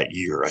that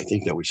year. I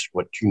think that was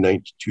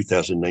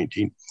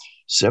 2019,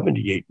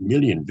 78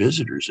 million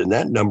visitors. And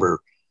that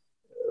number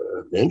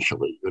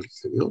eventually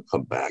it'll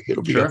come back.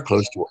 It'll be up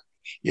close to,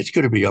 it's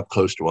going to be up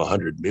close to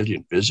 100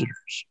 million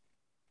visitors.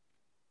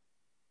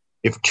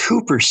 If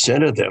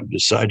 2% of them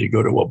decide to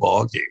go to a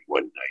ball game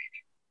one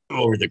night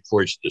over the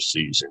course of the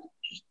season,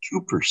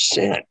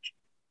 2%.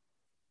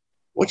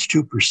 What's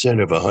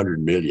 2% of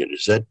 100 million?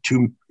 Is that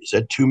 2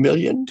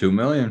 million? 2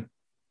 million.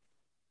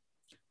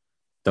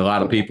 A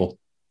lot of people.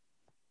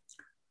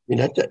 A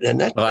lot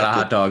of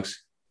hot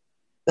dogs.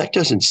 That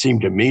doesn't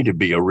seem to me to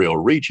be a real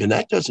reach, and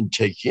that doesn't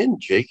take in,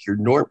 Jake, your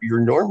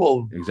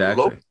normal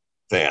local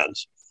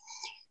fans.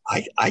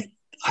 I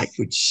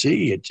could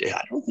see it.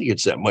 I don't think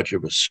it's that much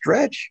of a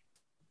stretch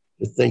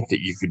to think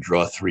that you could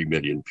draw 3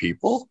 million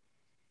people.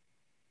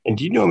 And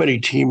do you know how many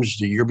teams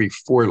the year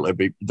before,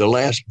 the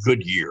last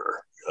good year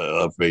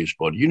of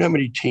baseball, do you know how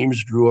many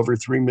teams drew over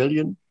 3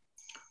 million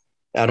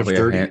out of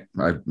 30?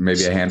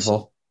 Maybe a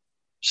handful?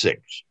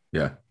 6.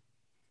 Yeah.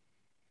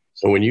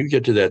 So when you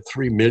get to that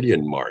 3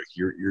 million mark,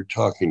 you're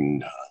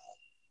talking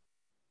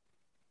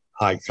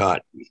high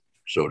cotton,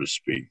 so to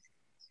speak.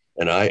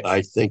 And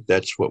I think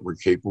that's what we're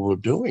capable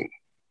of doing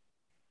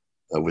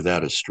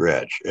without a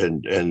stretch.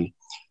 And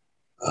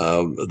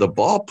the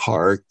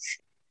ballpark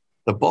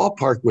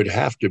would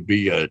have to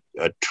be a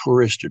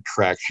tourist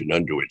attraction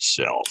unto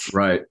itself.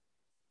 Right.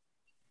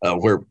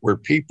 Where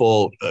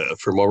people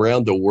from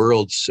around the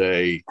world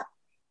say,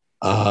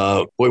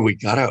 boy, we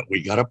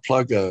gotta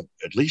plug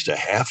at least a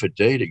half a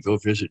day to go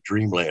visit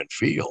Dreamland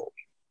Field.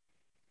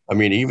 I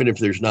mean, even if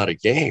there's not a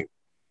game.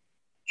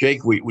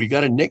 Jake, we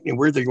got a nickname.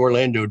 We're the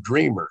Orlando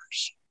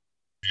Dreamers.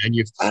 And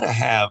you've got to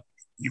have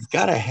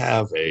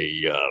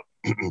a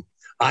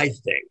I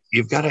think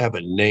you've got to have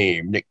a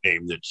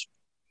nickname that's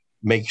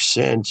makes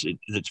sense.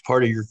 That's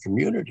part of your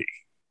community.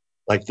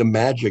 Like the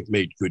Magic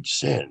made good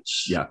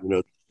sense. Yeah.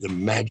 The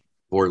Magic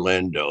of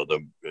Orlando,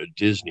 the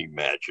Disney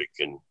Magic,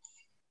 and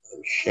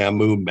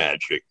Shamu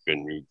Magic,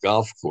 and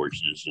golf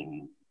courses,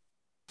 and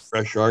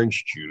fresh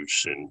orange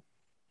juice, and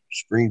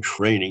spring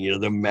training.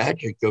 The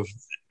magic of,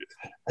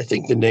 I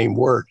think the name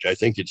worked. I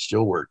think it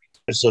still worked.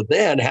 And so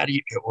then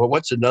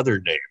what's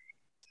another name?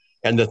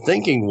 And the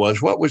thinking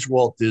was, what was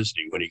Walt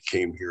Disney when he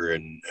came here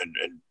and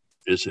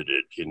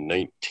visited in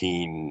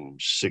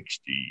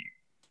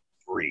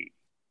 1963?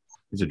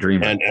 He's a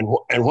dreamer.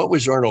 And what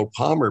was Arnold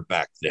Palmer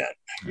back then,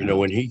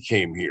 when he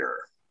came here?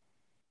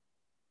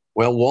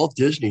 Well, Walt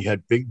Disney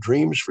had big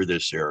dreams for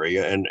this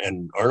area,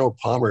 and Arnold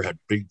Palmer had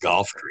big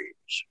golf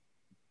dreams.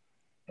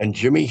 And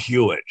Jimmy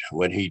Hewitt,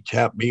 when he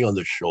tapped me on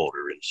the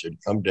shoulder and said,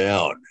 come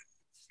down,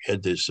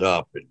 head this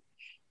up, and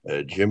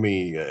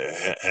Jimmy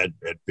had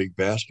big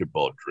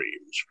basketball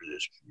dreams for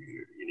this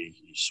community, and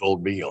he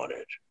sold me on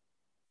it.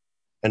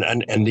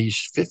 And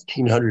these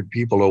 1,500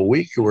 people a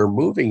week who are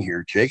moving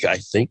here, Jake, I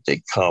think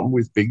they come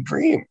with big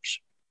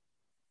dreams.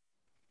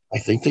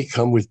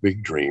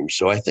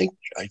 So I think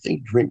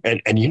dream,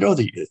 and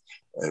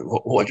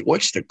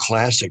what's the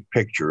classic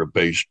picture of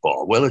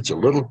baseball? Well, it's a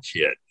little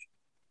kid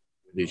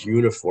with his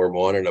uniform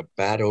on and a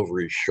bat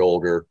over his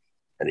shoulder,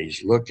 and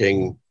he's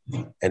looking,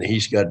 and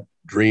he's got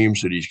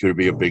dreams that he's going to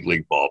be a big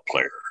league ball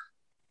player.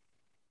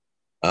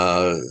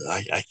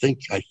 I think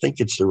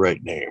it's the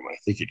right name. I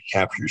think it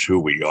captures who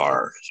we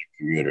are as a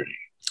community.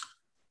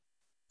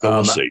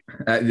 We'll see.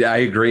 I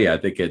agree. I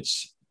think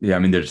it's,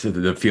 there's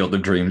the Field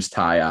of Dreams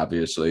tie,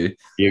 obviously.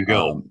 You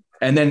go.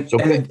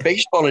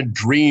 Baseball and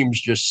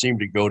dreams just seem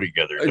to go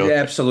together. Don't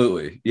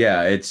absolutely. They?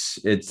 Yeah.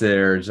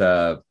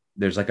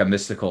 There's like a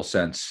mystical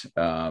sense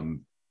to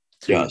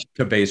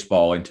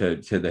baseball and to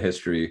the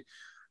history.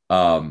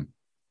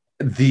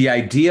 The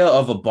idea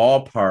of a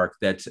ballpark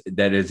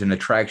that is an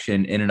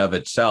attraction in and of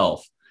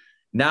itself.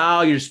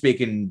 Now you're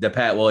speaking the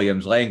Pat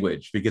Williams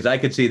language, because I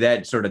could see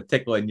that sort of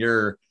tickling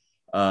your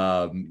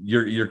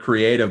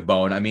creative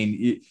bone. I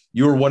mean,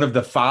 you were one of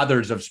the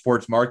fathers of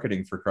sports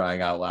marketing, for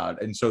crying out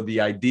loud. And so the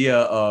idea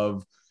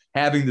of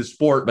having the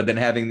sport, but then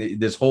having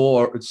this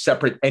whole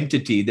separate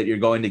entity that you're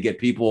going to get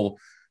people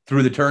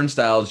through the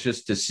turnstiles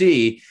just to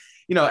see,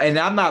 and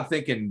I'm not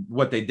thinking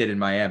what they did in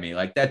Miami.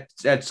 Like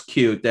that's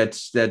cute.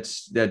 That's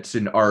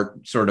an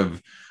art sort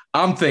of,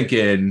 I'm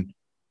thinking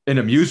an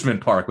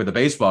amusement park with a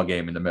baseball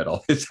game in the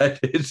middle. Is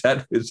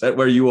that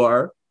where you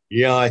are?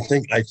 Yeah, I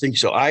think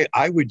so.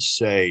 I would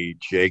say,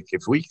 Jake,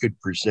 if we could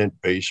present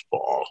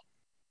baseball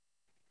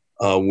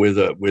with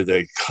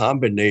a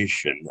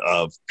combination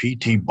of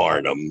P.T.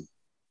 Barnum,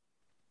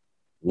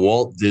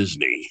 Walt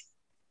Disney,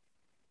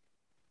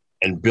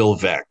 and Bill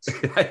Veeck.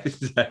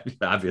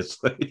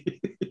 Obviously.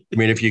 I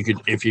mean, if you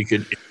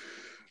could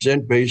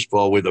present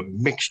baseball with a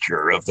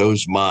mixture of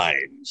those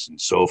minds and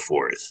so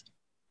forth,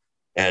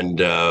 and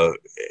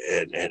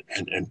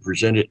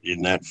present it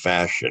in that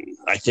fashion,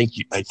 I think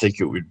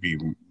it would be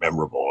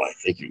memorable. I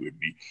think it would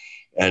be,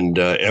 and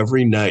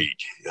every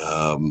night.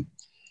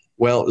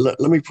 Well, let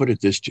me put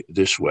it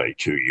this way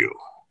to you.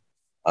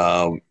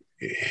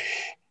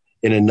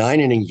 In a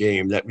 9-inning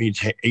game, that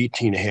means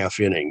 18 half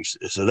innings.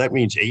 So that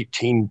means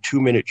 18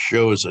 2-minute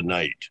shows a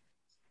night.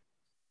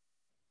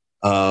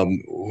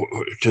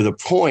 To the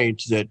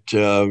point that,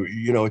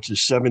 it's the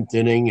 7th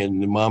inning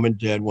and the mom and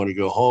dad want to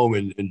go home,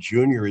 and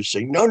Junior is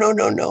saying, no.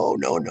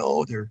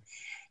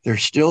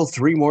 There's still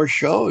 3 more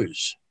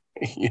shows.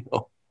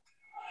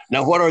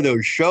 Now, what are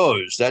those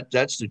shows?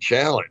 That's the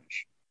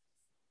challenge.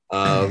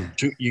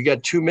 You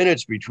got 2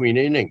 minutes between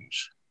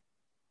innings,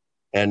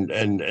 and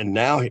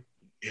now it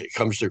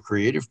comes the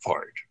creative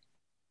part.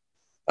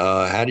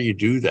 How do you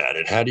do that?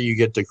 And how do you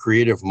get the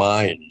creative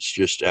minds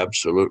just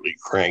absolutely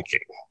cranking?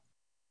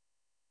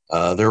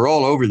 They're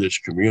all over this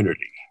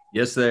community.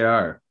 Yes, they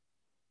are.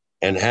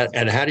 And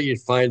how do you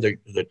find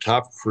the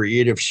top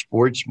creative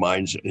sports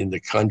minds in the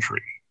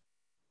country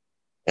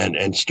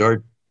and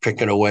start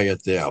picking away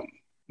at them?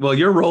 Well,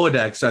 your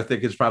Rolodex, I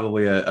think, is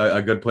probably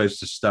a good place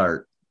to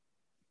start.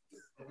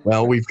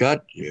 Well, we've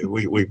got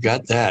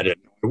that, and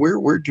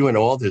we're doing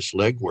all this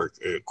legwork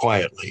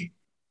quietly,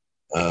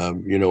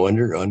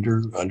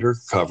 under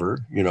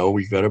cover.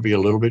 We've got to be a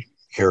little bit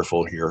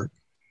careful here,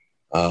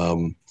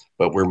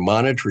 but we're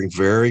monitoring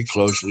very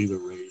closely the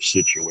Rays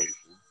situation,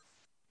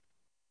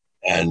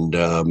 and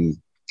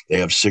they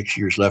have 6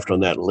 years left on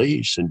that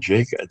lease. And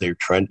Jake, they've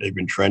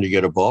been trying to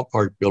get a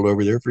ballpark built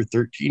over there for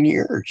 13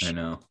 years. I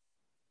know,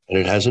 and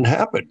it hasn't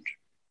happened.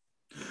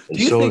 And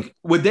do you think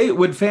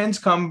would fans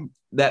come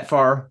that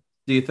far?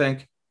 Do you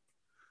think?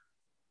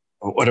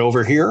 What,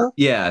 over here?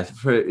 Yeah,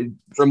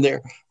 from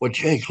there. Well,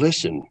 Jake,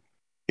 listen.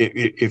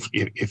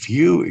 If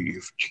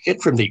you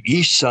get from the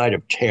east side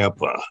of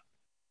Tampa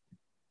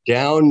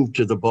down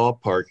to the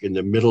ballpark in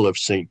the middle of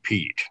St.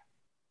 Pete,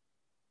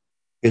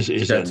 is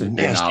a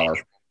nasty, hour,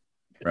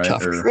 right?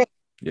 tough trip.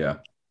 Yeah,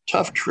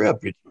 tough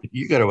trip.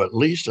 You got to at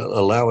least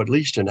allow at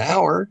least an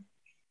hour.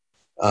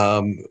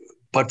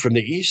 But from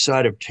the east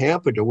side of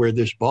Tampa to where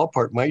this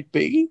ballpark might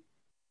be,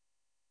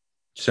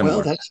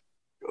 similar. Well, that's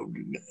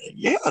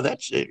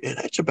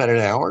about an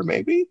hour,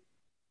 maybe.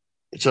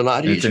 It's a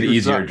lot easier. It's an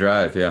easier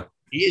drive, yeah.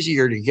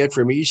 Easier to get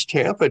from East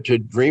Tampa to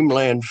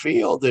Dreamland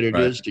Field than it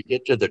is to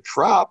get to the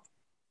Trop.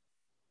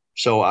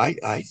 So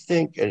I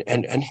think,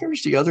 and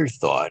here's the other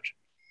thought: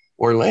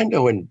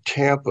 Orlando and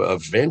Tampa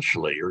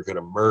eventually are going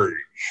to merge,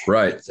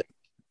 right?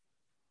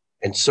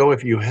 And so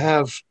if you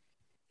have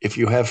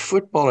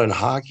football and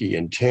hockey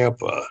in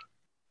Tampa,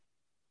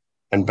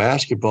 and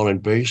basketball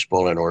and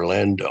baseball in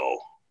Orlando,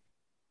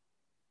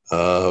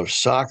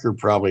 soccer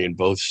probably in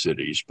both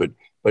cities, but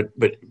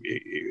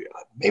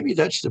maybe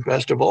that's the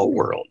best of all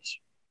worlds.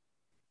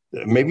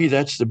 Maybe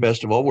that's the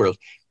best of all worlds.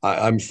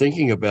 I'm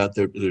thinking about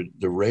the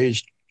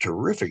Rays'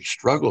 terrific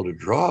struggle to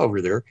draw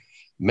over there.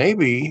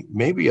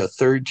 Maybe a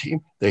third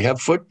team. They have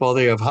football,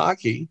 they have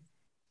hockey.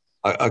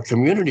 A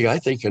community, I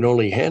think, can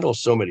only handle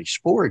so many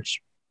sports,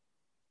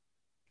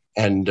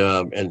 and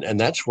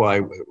that's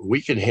why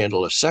we can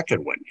handle a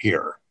second one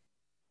here,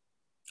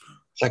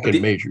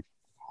 major.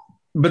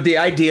 But the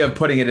idea of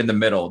putting it in the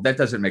middle, that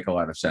doesn't make a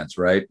lot of sense,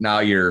 right? Now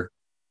you're...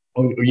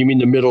 Oh, you mean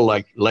the middle,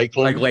 like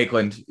Lakeland? Like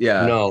Lakeland,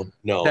 yeah. No.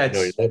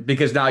 That's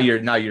because now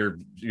you're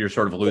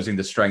sort of losing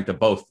the strength of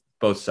both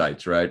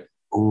sites, right?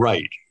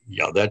 Right.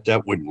 Yeah,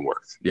 that wouldn't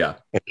work. Yeah.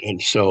 And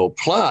so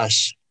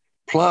plus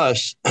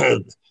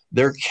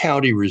their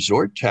county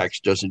resort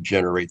tax doesn't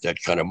generate that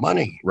kind of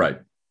money.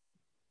 Right.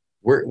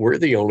 We're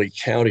the only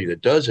county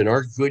that does. In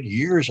our good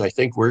years, I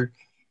think we're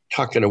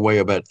tucking away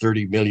about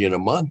 $30 million a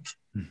month.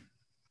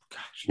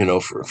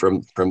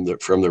 From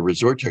the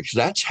resort tax.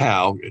 That's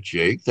how,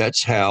 Jake.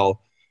 That's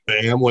how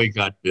Amway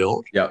got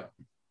built. Yep.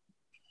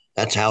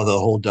 That's how the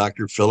whole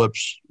Dr.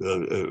 Phillips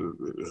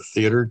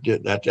theater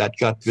that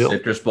got built.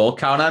 Citrus Bowl,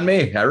 count on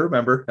me. I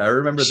remember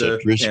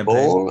Citrus the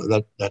Bowl.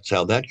 That's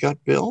how that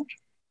got built,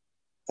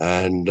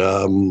 and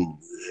the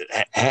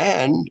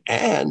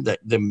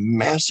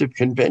massive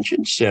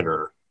convention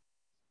center,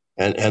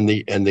 and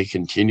the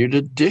continued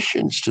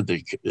additions to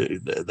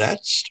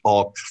that's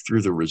all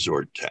through the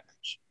resort tax.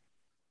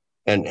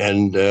 And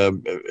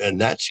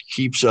that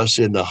keeps us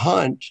in the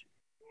hunt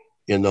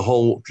in the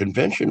whole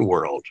convention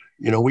world.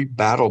 We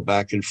battle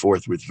back and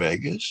forth with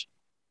Vegas.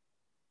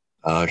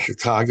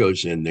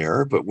 Chicago's in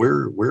there, but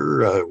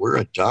we're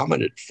a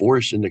dominant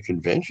force in the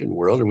convention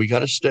world, and we got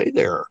to stay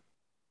there.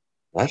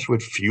 That's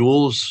what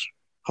fuels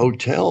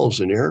hotels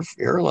and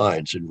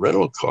airlines and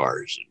rental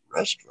cars and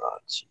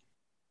restaurants.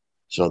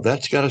 So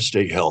that's got to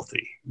stay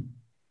healthy.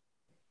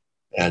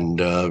 And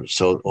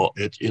so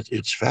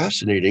it's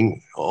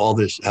fascinating all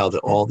this,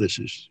 all this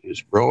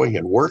is growing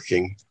and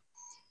working.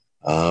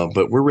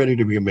 But we're ready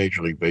to be a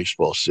Major League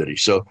Baseball city.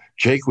 So,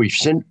 Jake, we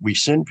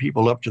send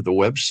people up to the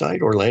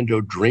website,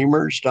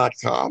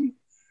 OrlandoDreamers.com,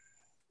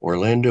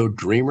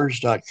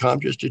 OrlandoDreamers.com,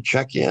 just to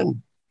check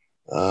in.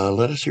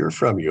 Let us hear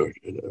from you.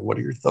 What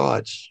are your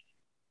thoughts?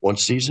 Want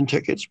season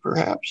tickets,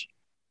 perhaps?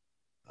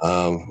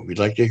 We'd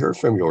like to hear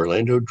from you,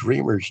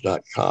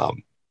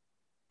 OrlandoDreamers.com.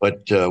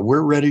 But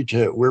we're ready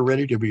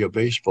to be a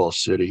baseball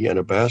city and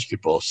a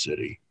basketball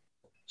city.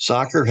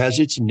 Soccer has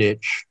its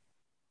niche.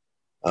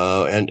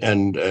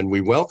 And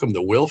we welcome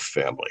the Wilf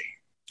family,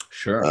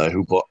 sure,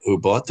 who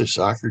bought the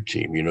soccer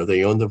team.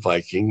 They own the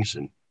Vikings,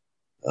 and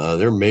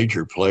they're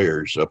major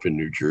players up in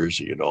New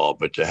Jersey and all.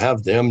 But to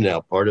have them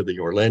now part of the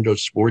Orlando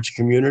sports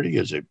community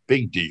is a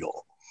big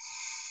deal.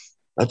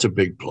 That's a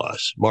big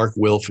plus. Mark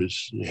Wilf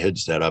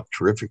heads that up.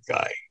 Terrific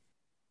guy,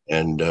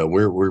 and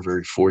we're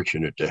very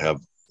fortunate to have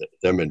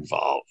them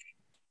involved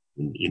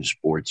in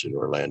sports in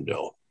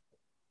Orlando.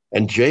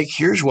 And Jake,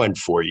 here's one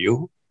for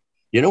you.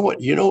 You know what?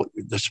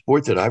 The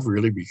sport that I've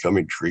really become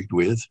intrigued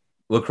with?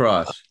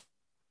 Lacrosse.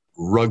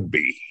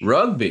 Rugby.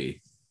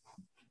 Rugby.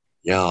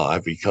 Yeah,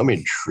 I've become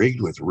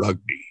intrigued with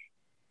rugby.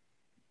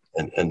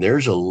 And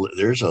there's a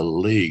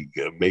league,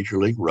 Major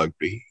League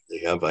Rugby. They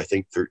have, I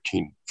think,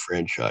 13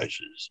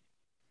 franchises.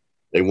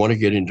 They want to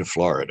get into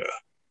Florida.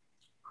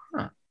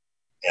 Huh.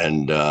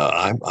 And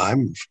I'm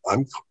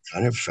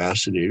kind of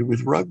fascinated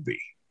with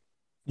rugby.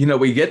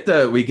 We get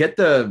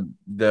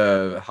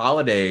the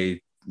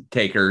holiday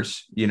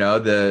takers,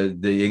 the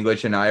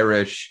English and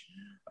Irish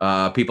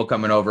people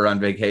coming over on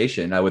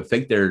vacation. I would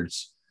think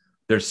there's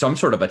some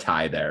sort of a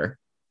tie there.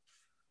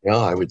 Yeah,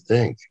 I would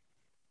think.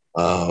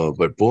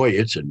 But boy,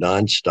 it's a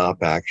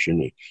nonstop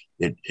action.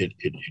 It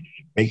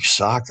makes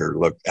soccer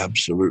look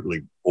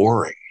absolutely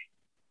boring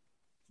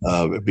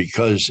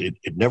because it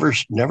never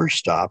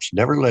stops,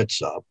 never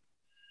lets up.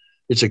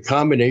 It's a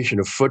combination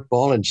of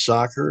football and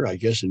soccer, I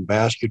guess, and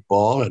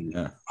basketball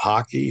and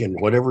hockey and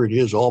whatever it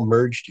is, all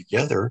merged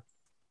together.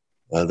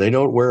 They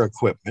don't wear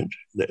equipment.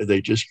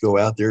 They just go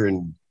out there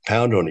and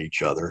pound on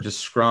each other. Just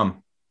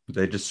scrum.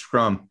 They just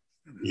scrum.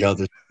 Yeah,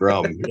 the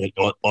scrum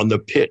on the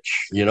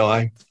pitch.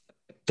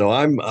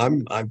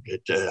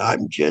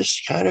 I'm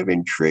just kind of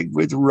intrigued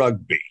with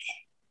rugby.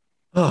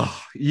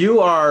 Oh,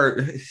 you are.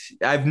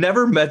 I've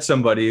never met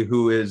somebody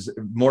who is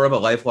more of a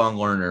lifelong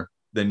learner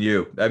than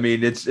you. I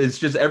mean, it's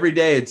just every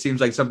day it seems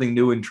like something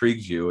new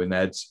intrigues you, and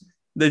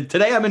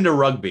today I'm into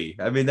rugby.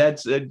 I mean,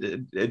 that's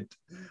it.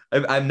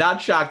 I'm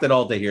not shocked at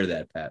all to hear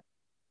that, Pat.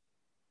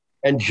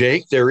 And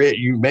Jake,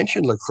 you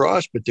mentioned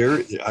lacrosse, but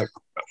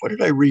what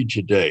did I read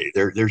today?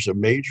 There's a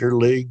Major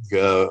League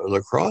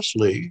lacrosse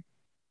league.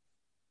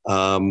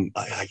 I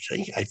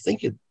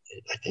think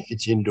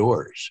it's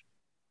indoors.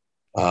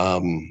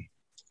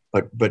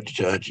 But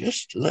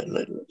just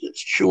let's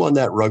chew on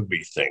that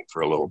rugby thing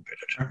for a little bit.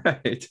 All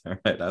right.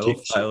 I will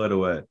file it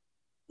away.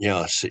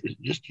 Yeah,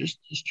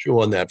 just chew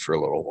on that for a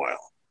little while.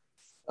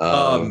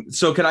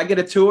 So can I get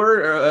a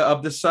tour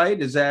of the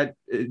site? Is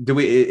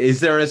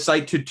there a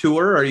site to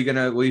tour?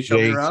 Will you show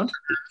me around?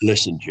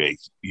 Listen, Jake,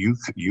 you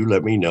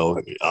let me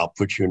know. I'll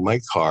put you in my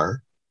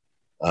car,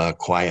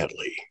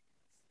 quietly,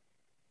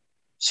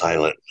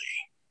 silently,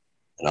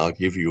 and I'll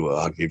give you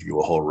a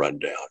whole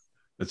rundown.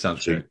 That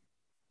sounds great.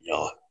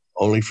 Yeah,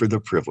 only for the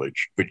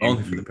privilege. But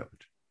only for the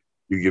privilege.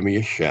 You give me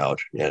a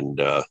shout, and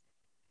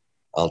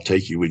I'll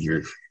take you with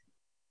your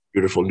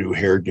beautiful new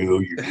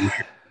hairdo, your new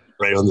hair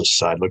right on the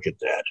side. Look at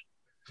that.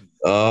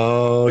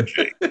 Oh,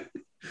 Jake.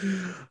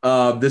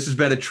 This has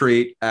been a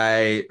treat.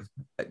 I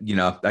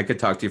could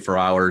talk to you for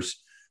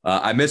hours.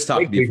 I miss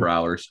talking to you for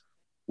hours.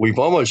 We've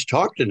almost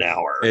talked an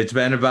hour. It's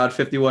been about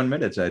 51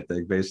 minutes, I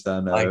think, based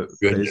on my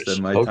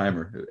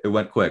timer. It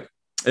went quick.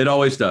 It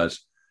always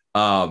does.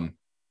 Pat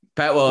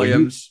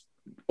Williams,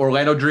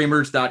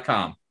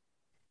 OrlandoDreamers.com.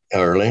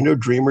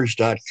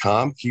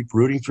 OrlandoDreamers.com. Keep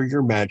rooting for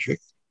your Magic.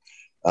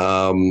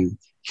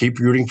 Keep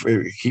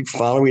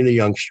following the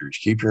youngsters.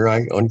 Keep your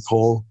eye on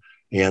Cole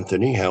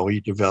Anthony, how he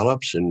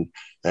develops, and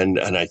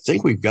I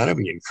think we've got to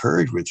be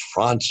encouraged with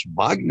Franz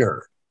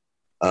Wagner.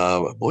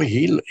 Boy,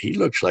 he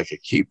looks like a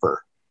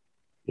keeper.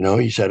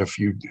 He's had a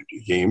few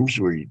games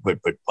but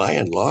by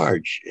and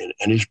large,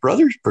 and his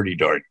brother's pretty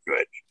darn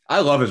good. I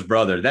love his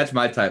brother. That's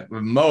my type.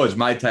 Mo is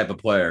my type of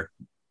player.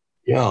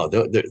 Yeah,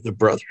 the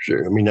brothers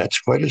are. I mean,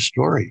 that's quite a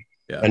story.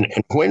 Yeah. And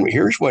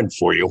here's one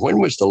for you. When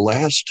was the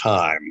last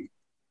time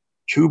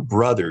two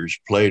brothers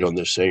played on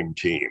the same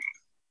team?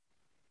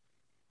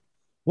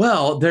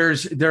 Well, there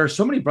are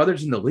so many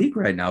brothers in the league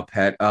right now,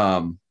 Pat.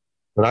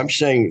 But I'm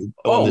saying,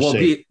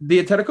 the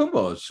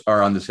Antetokounmpos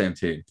are on the same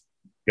team.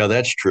 Yeah,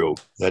 that's true.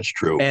 That's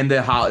true. And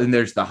and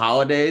there's the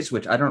Holidays,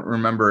 which I don't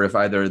remember if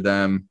either of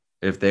them,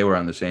 if they were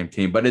on the same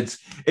team, but it's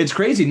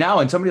crazy now.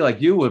 And somebody like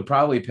you would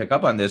probably pick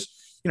up on this.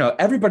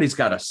 Everybody's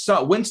got a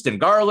son. Winston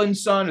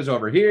Garland's son is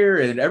over here,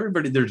 and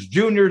there's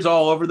juniors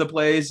all over the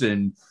place,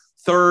 and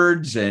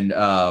thirds and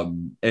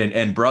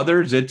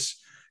brothers. It's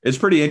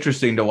pretty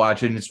interesting to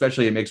watch, and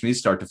especially it makes me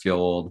start to feel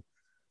old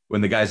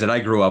when the guys that I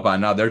grew up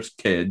on now, there's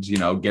kids.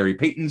 Gary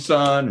Payton's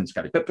son and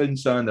Scottie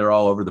Pippen's son. They're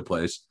all over the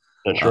place.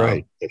 That's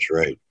right. That's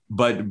right.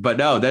 But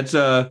no, it's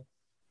a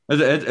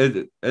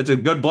good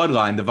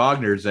bloodline. The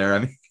Wagners there. I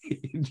mean,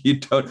 you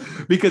don't,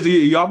 because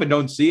you often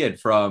don't see it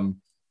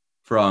from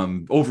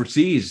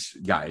overseas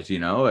guys.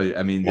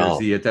 I mean, there's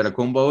the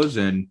Antetokounmpos,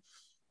 and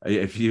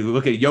if you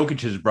look at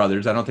Jokic's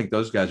brothers, I don't think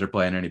those guys are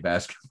playing any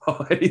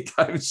basketball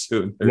anytime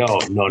soon. No.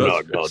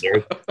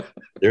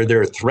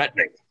 They're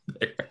threatening.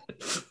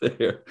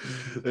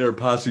 They're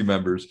posse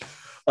members.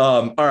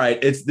 All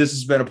right. This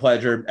has been a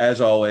pleasure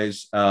as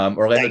always.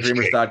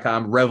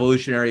 OrlandoDreamers.com,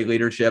 revolutionary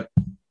leadership.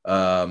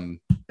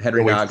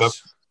 Henry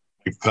Knox.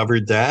 We've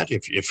covered that.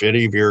 If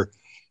any of your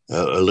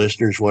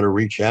listeners want to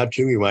reach out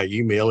to me, my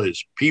email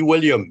is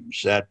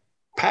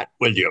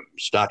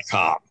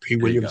pwilliams@patwilliams.com.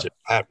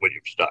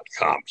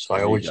 pwilliams@patwilliams.com. So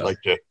I always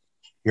like to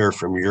hear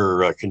from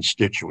your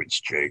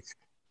constituents, Jake.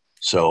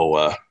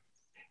 So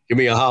give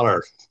me a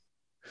holler.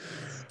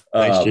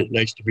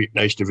 Nice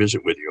to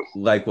visit with you.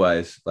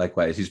 Likewise.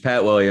 He's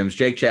Pat Williams,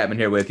 Jake Chapman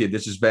here with you.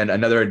 This has been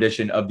another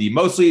edition of the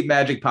Mostly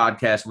Magic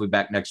podcast. We'll be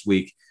back next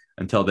week.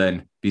 Until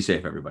then, be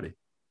safe, everybody.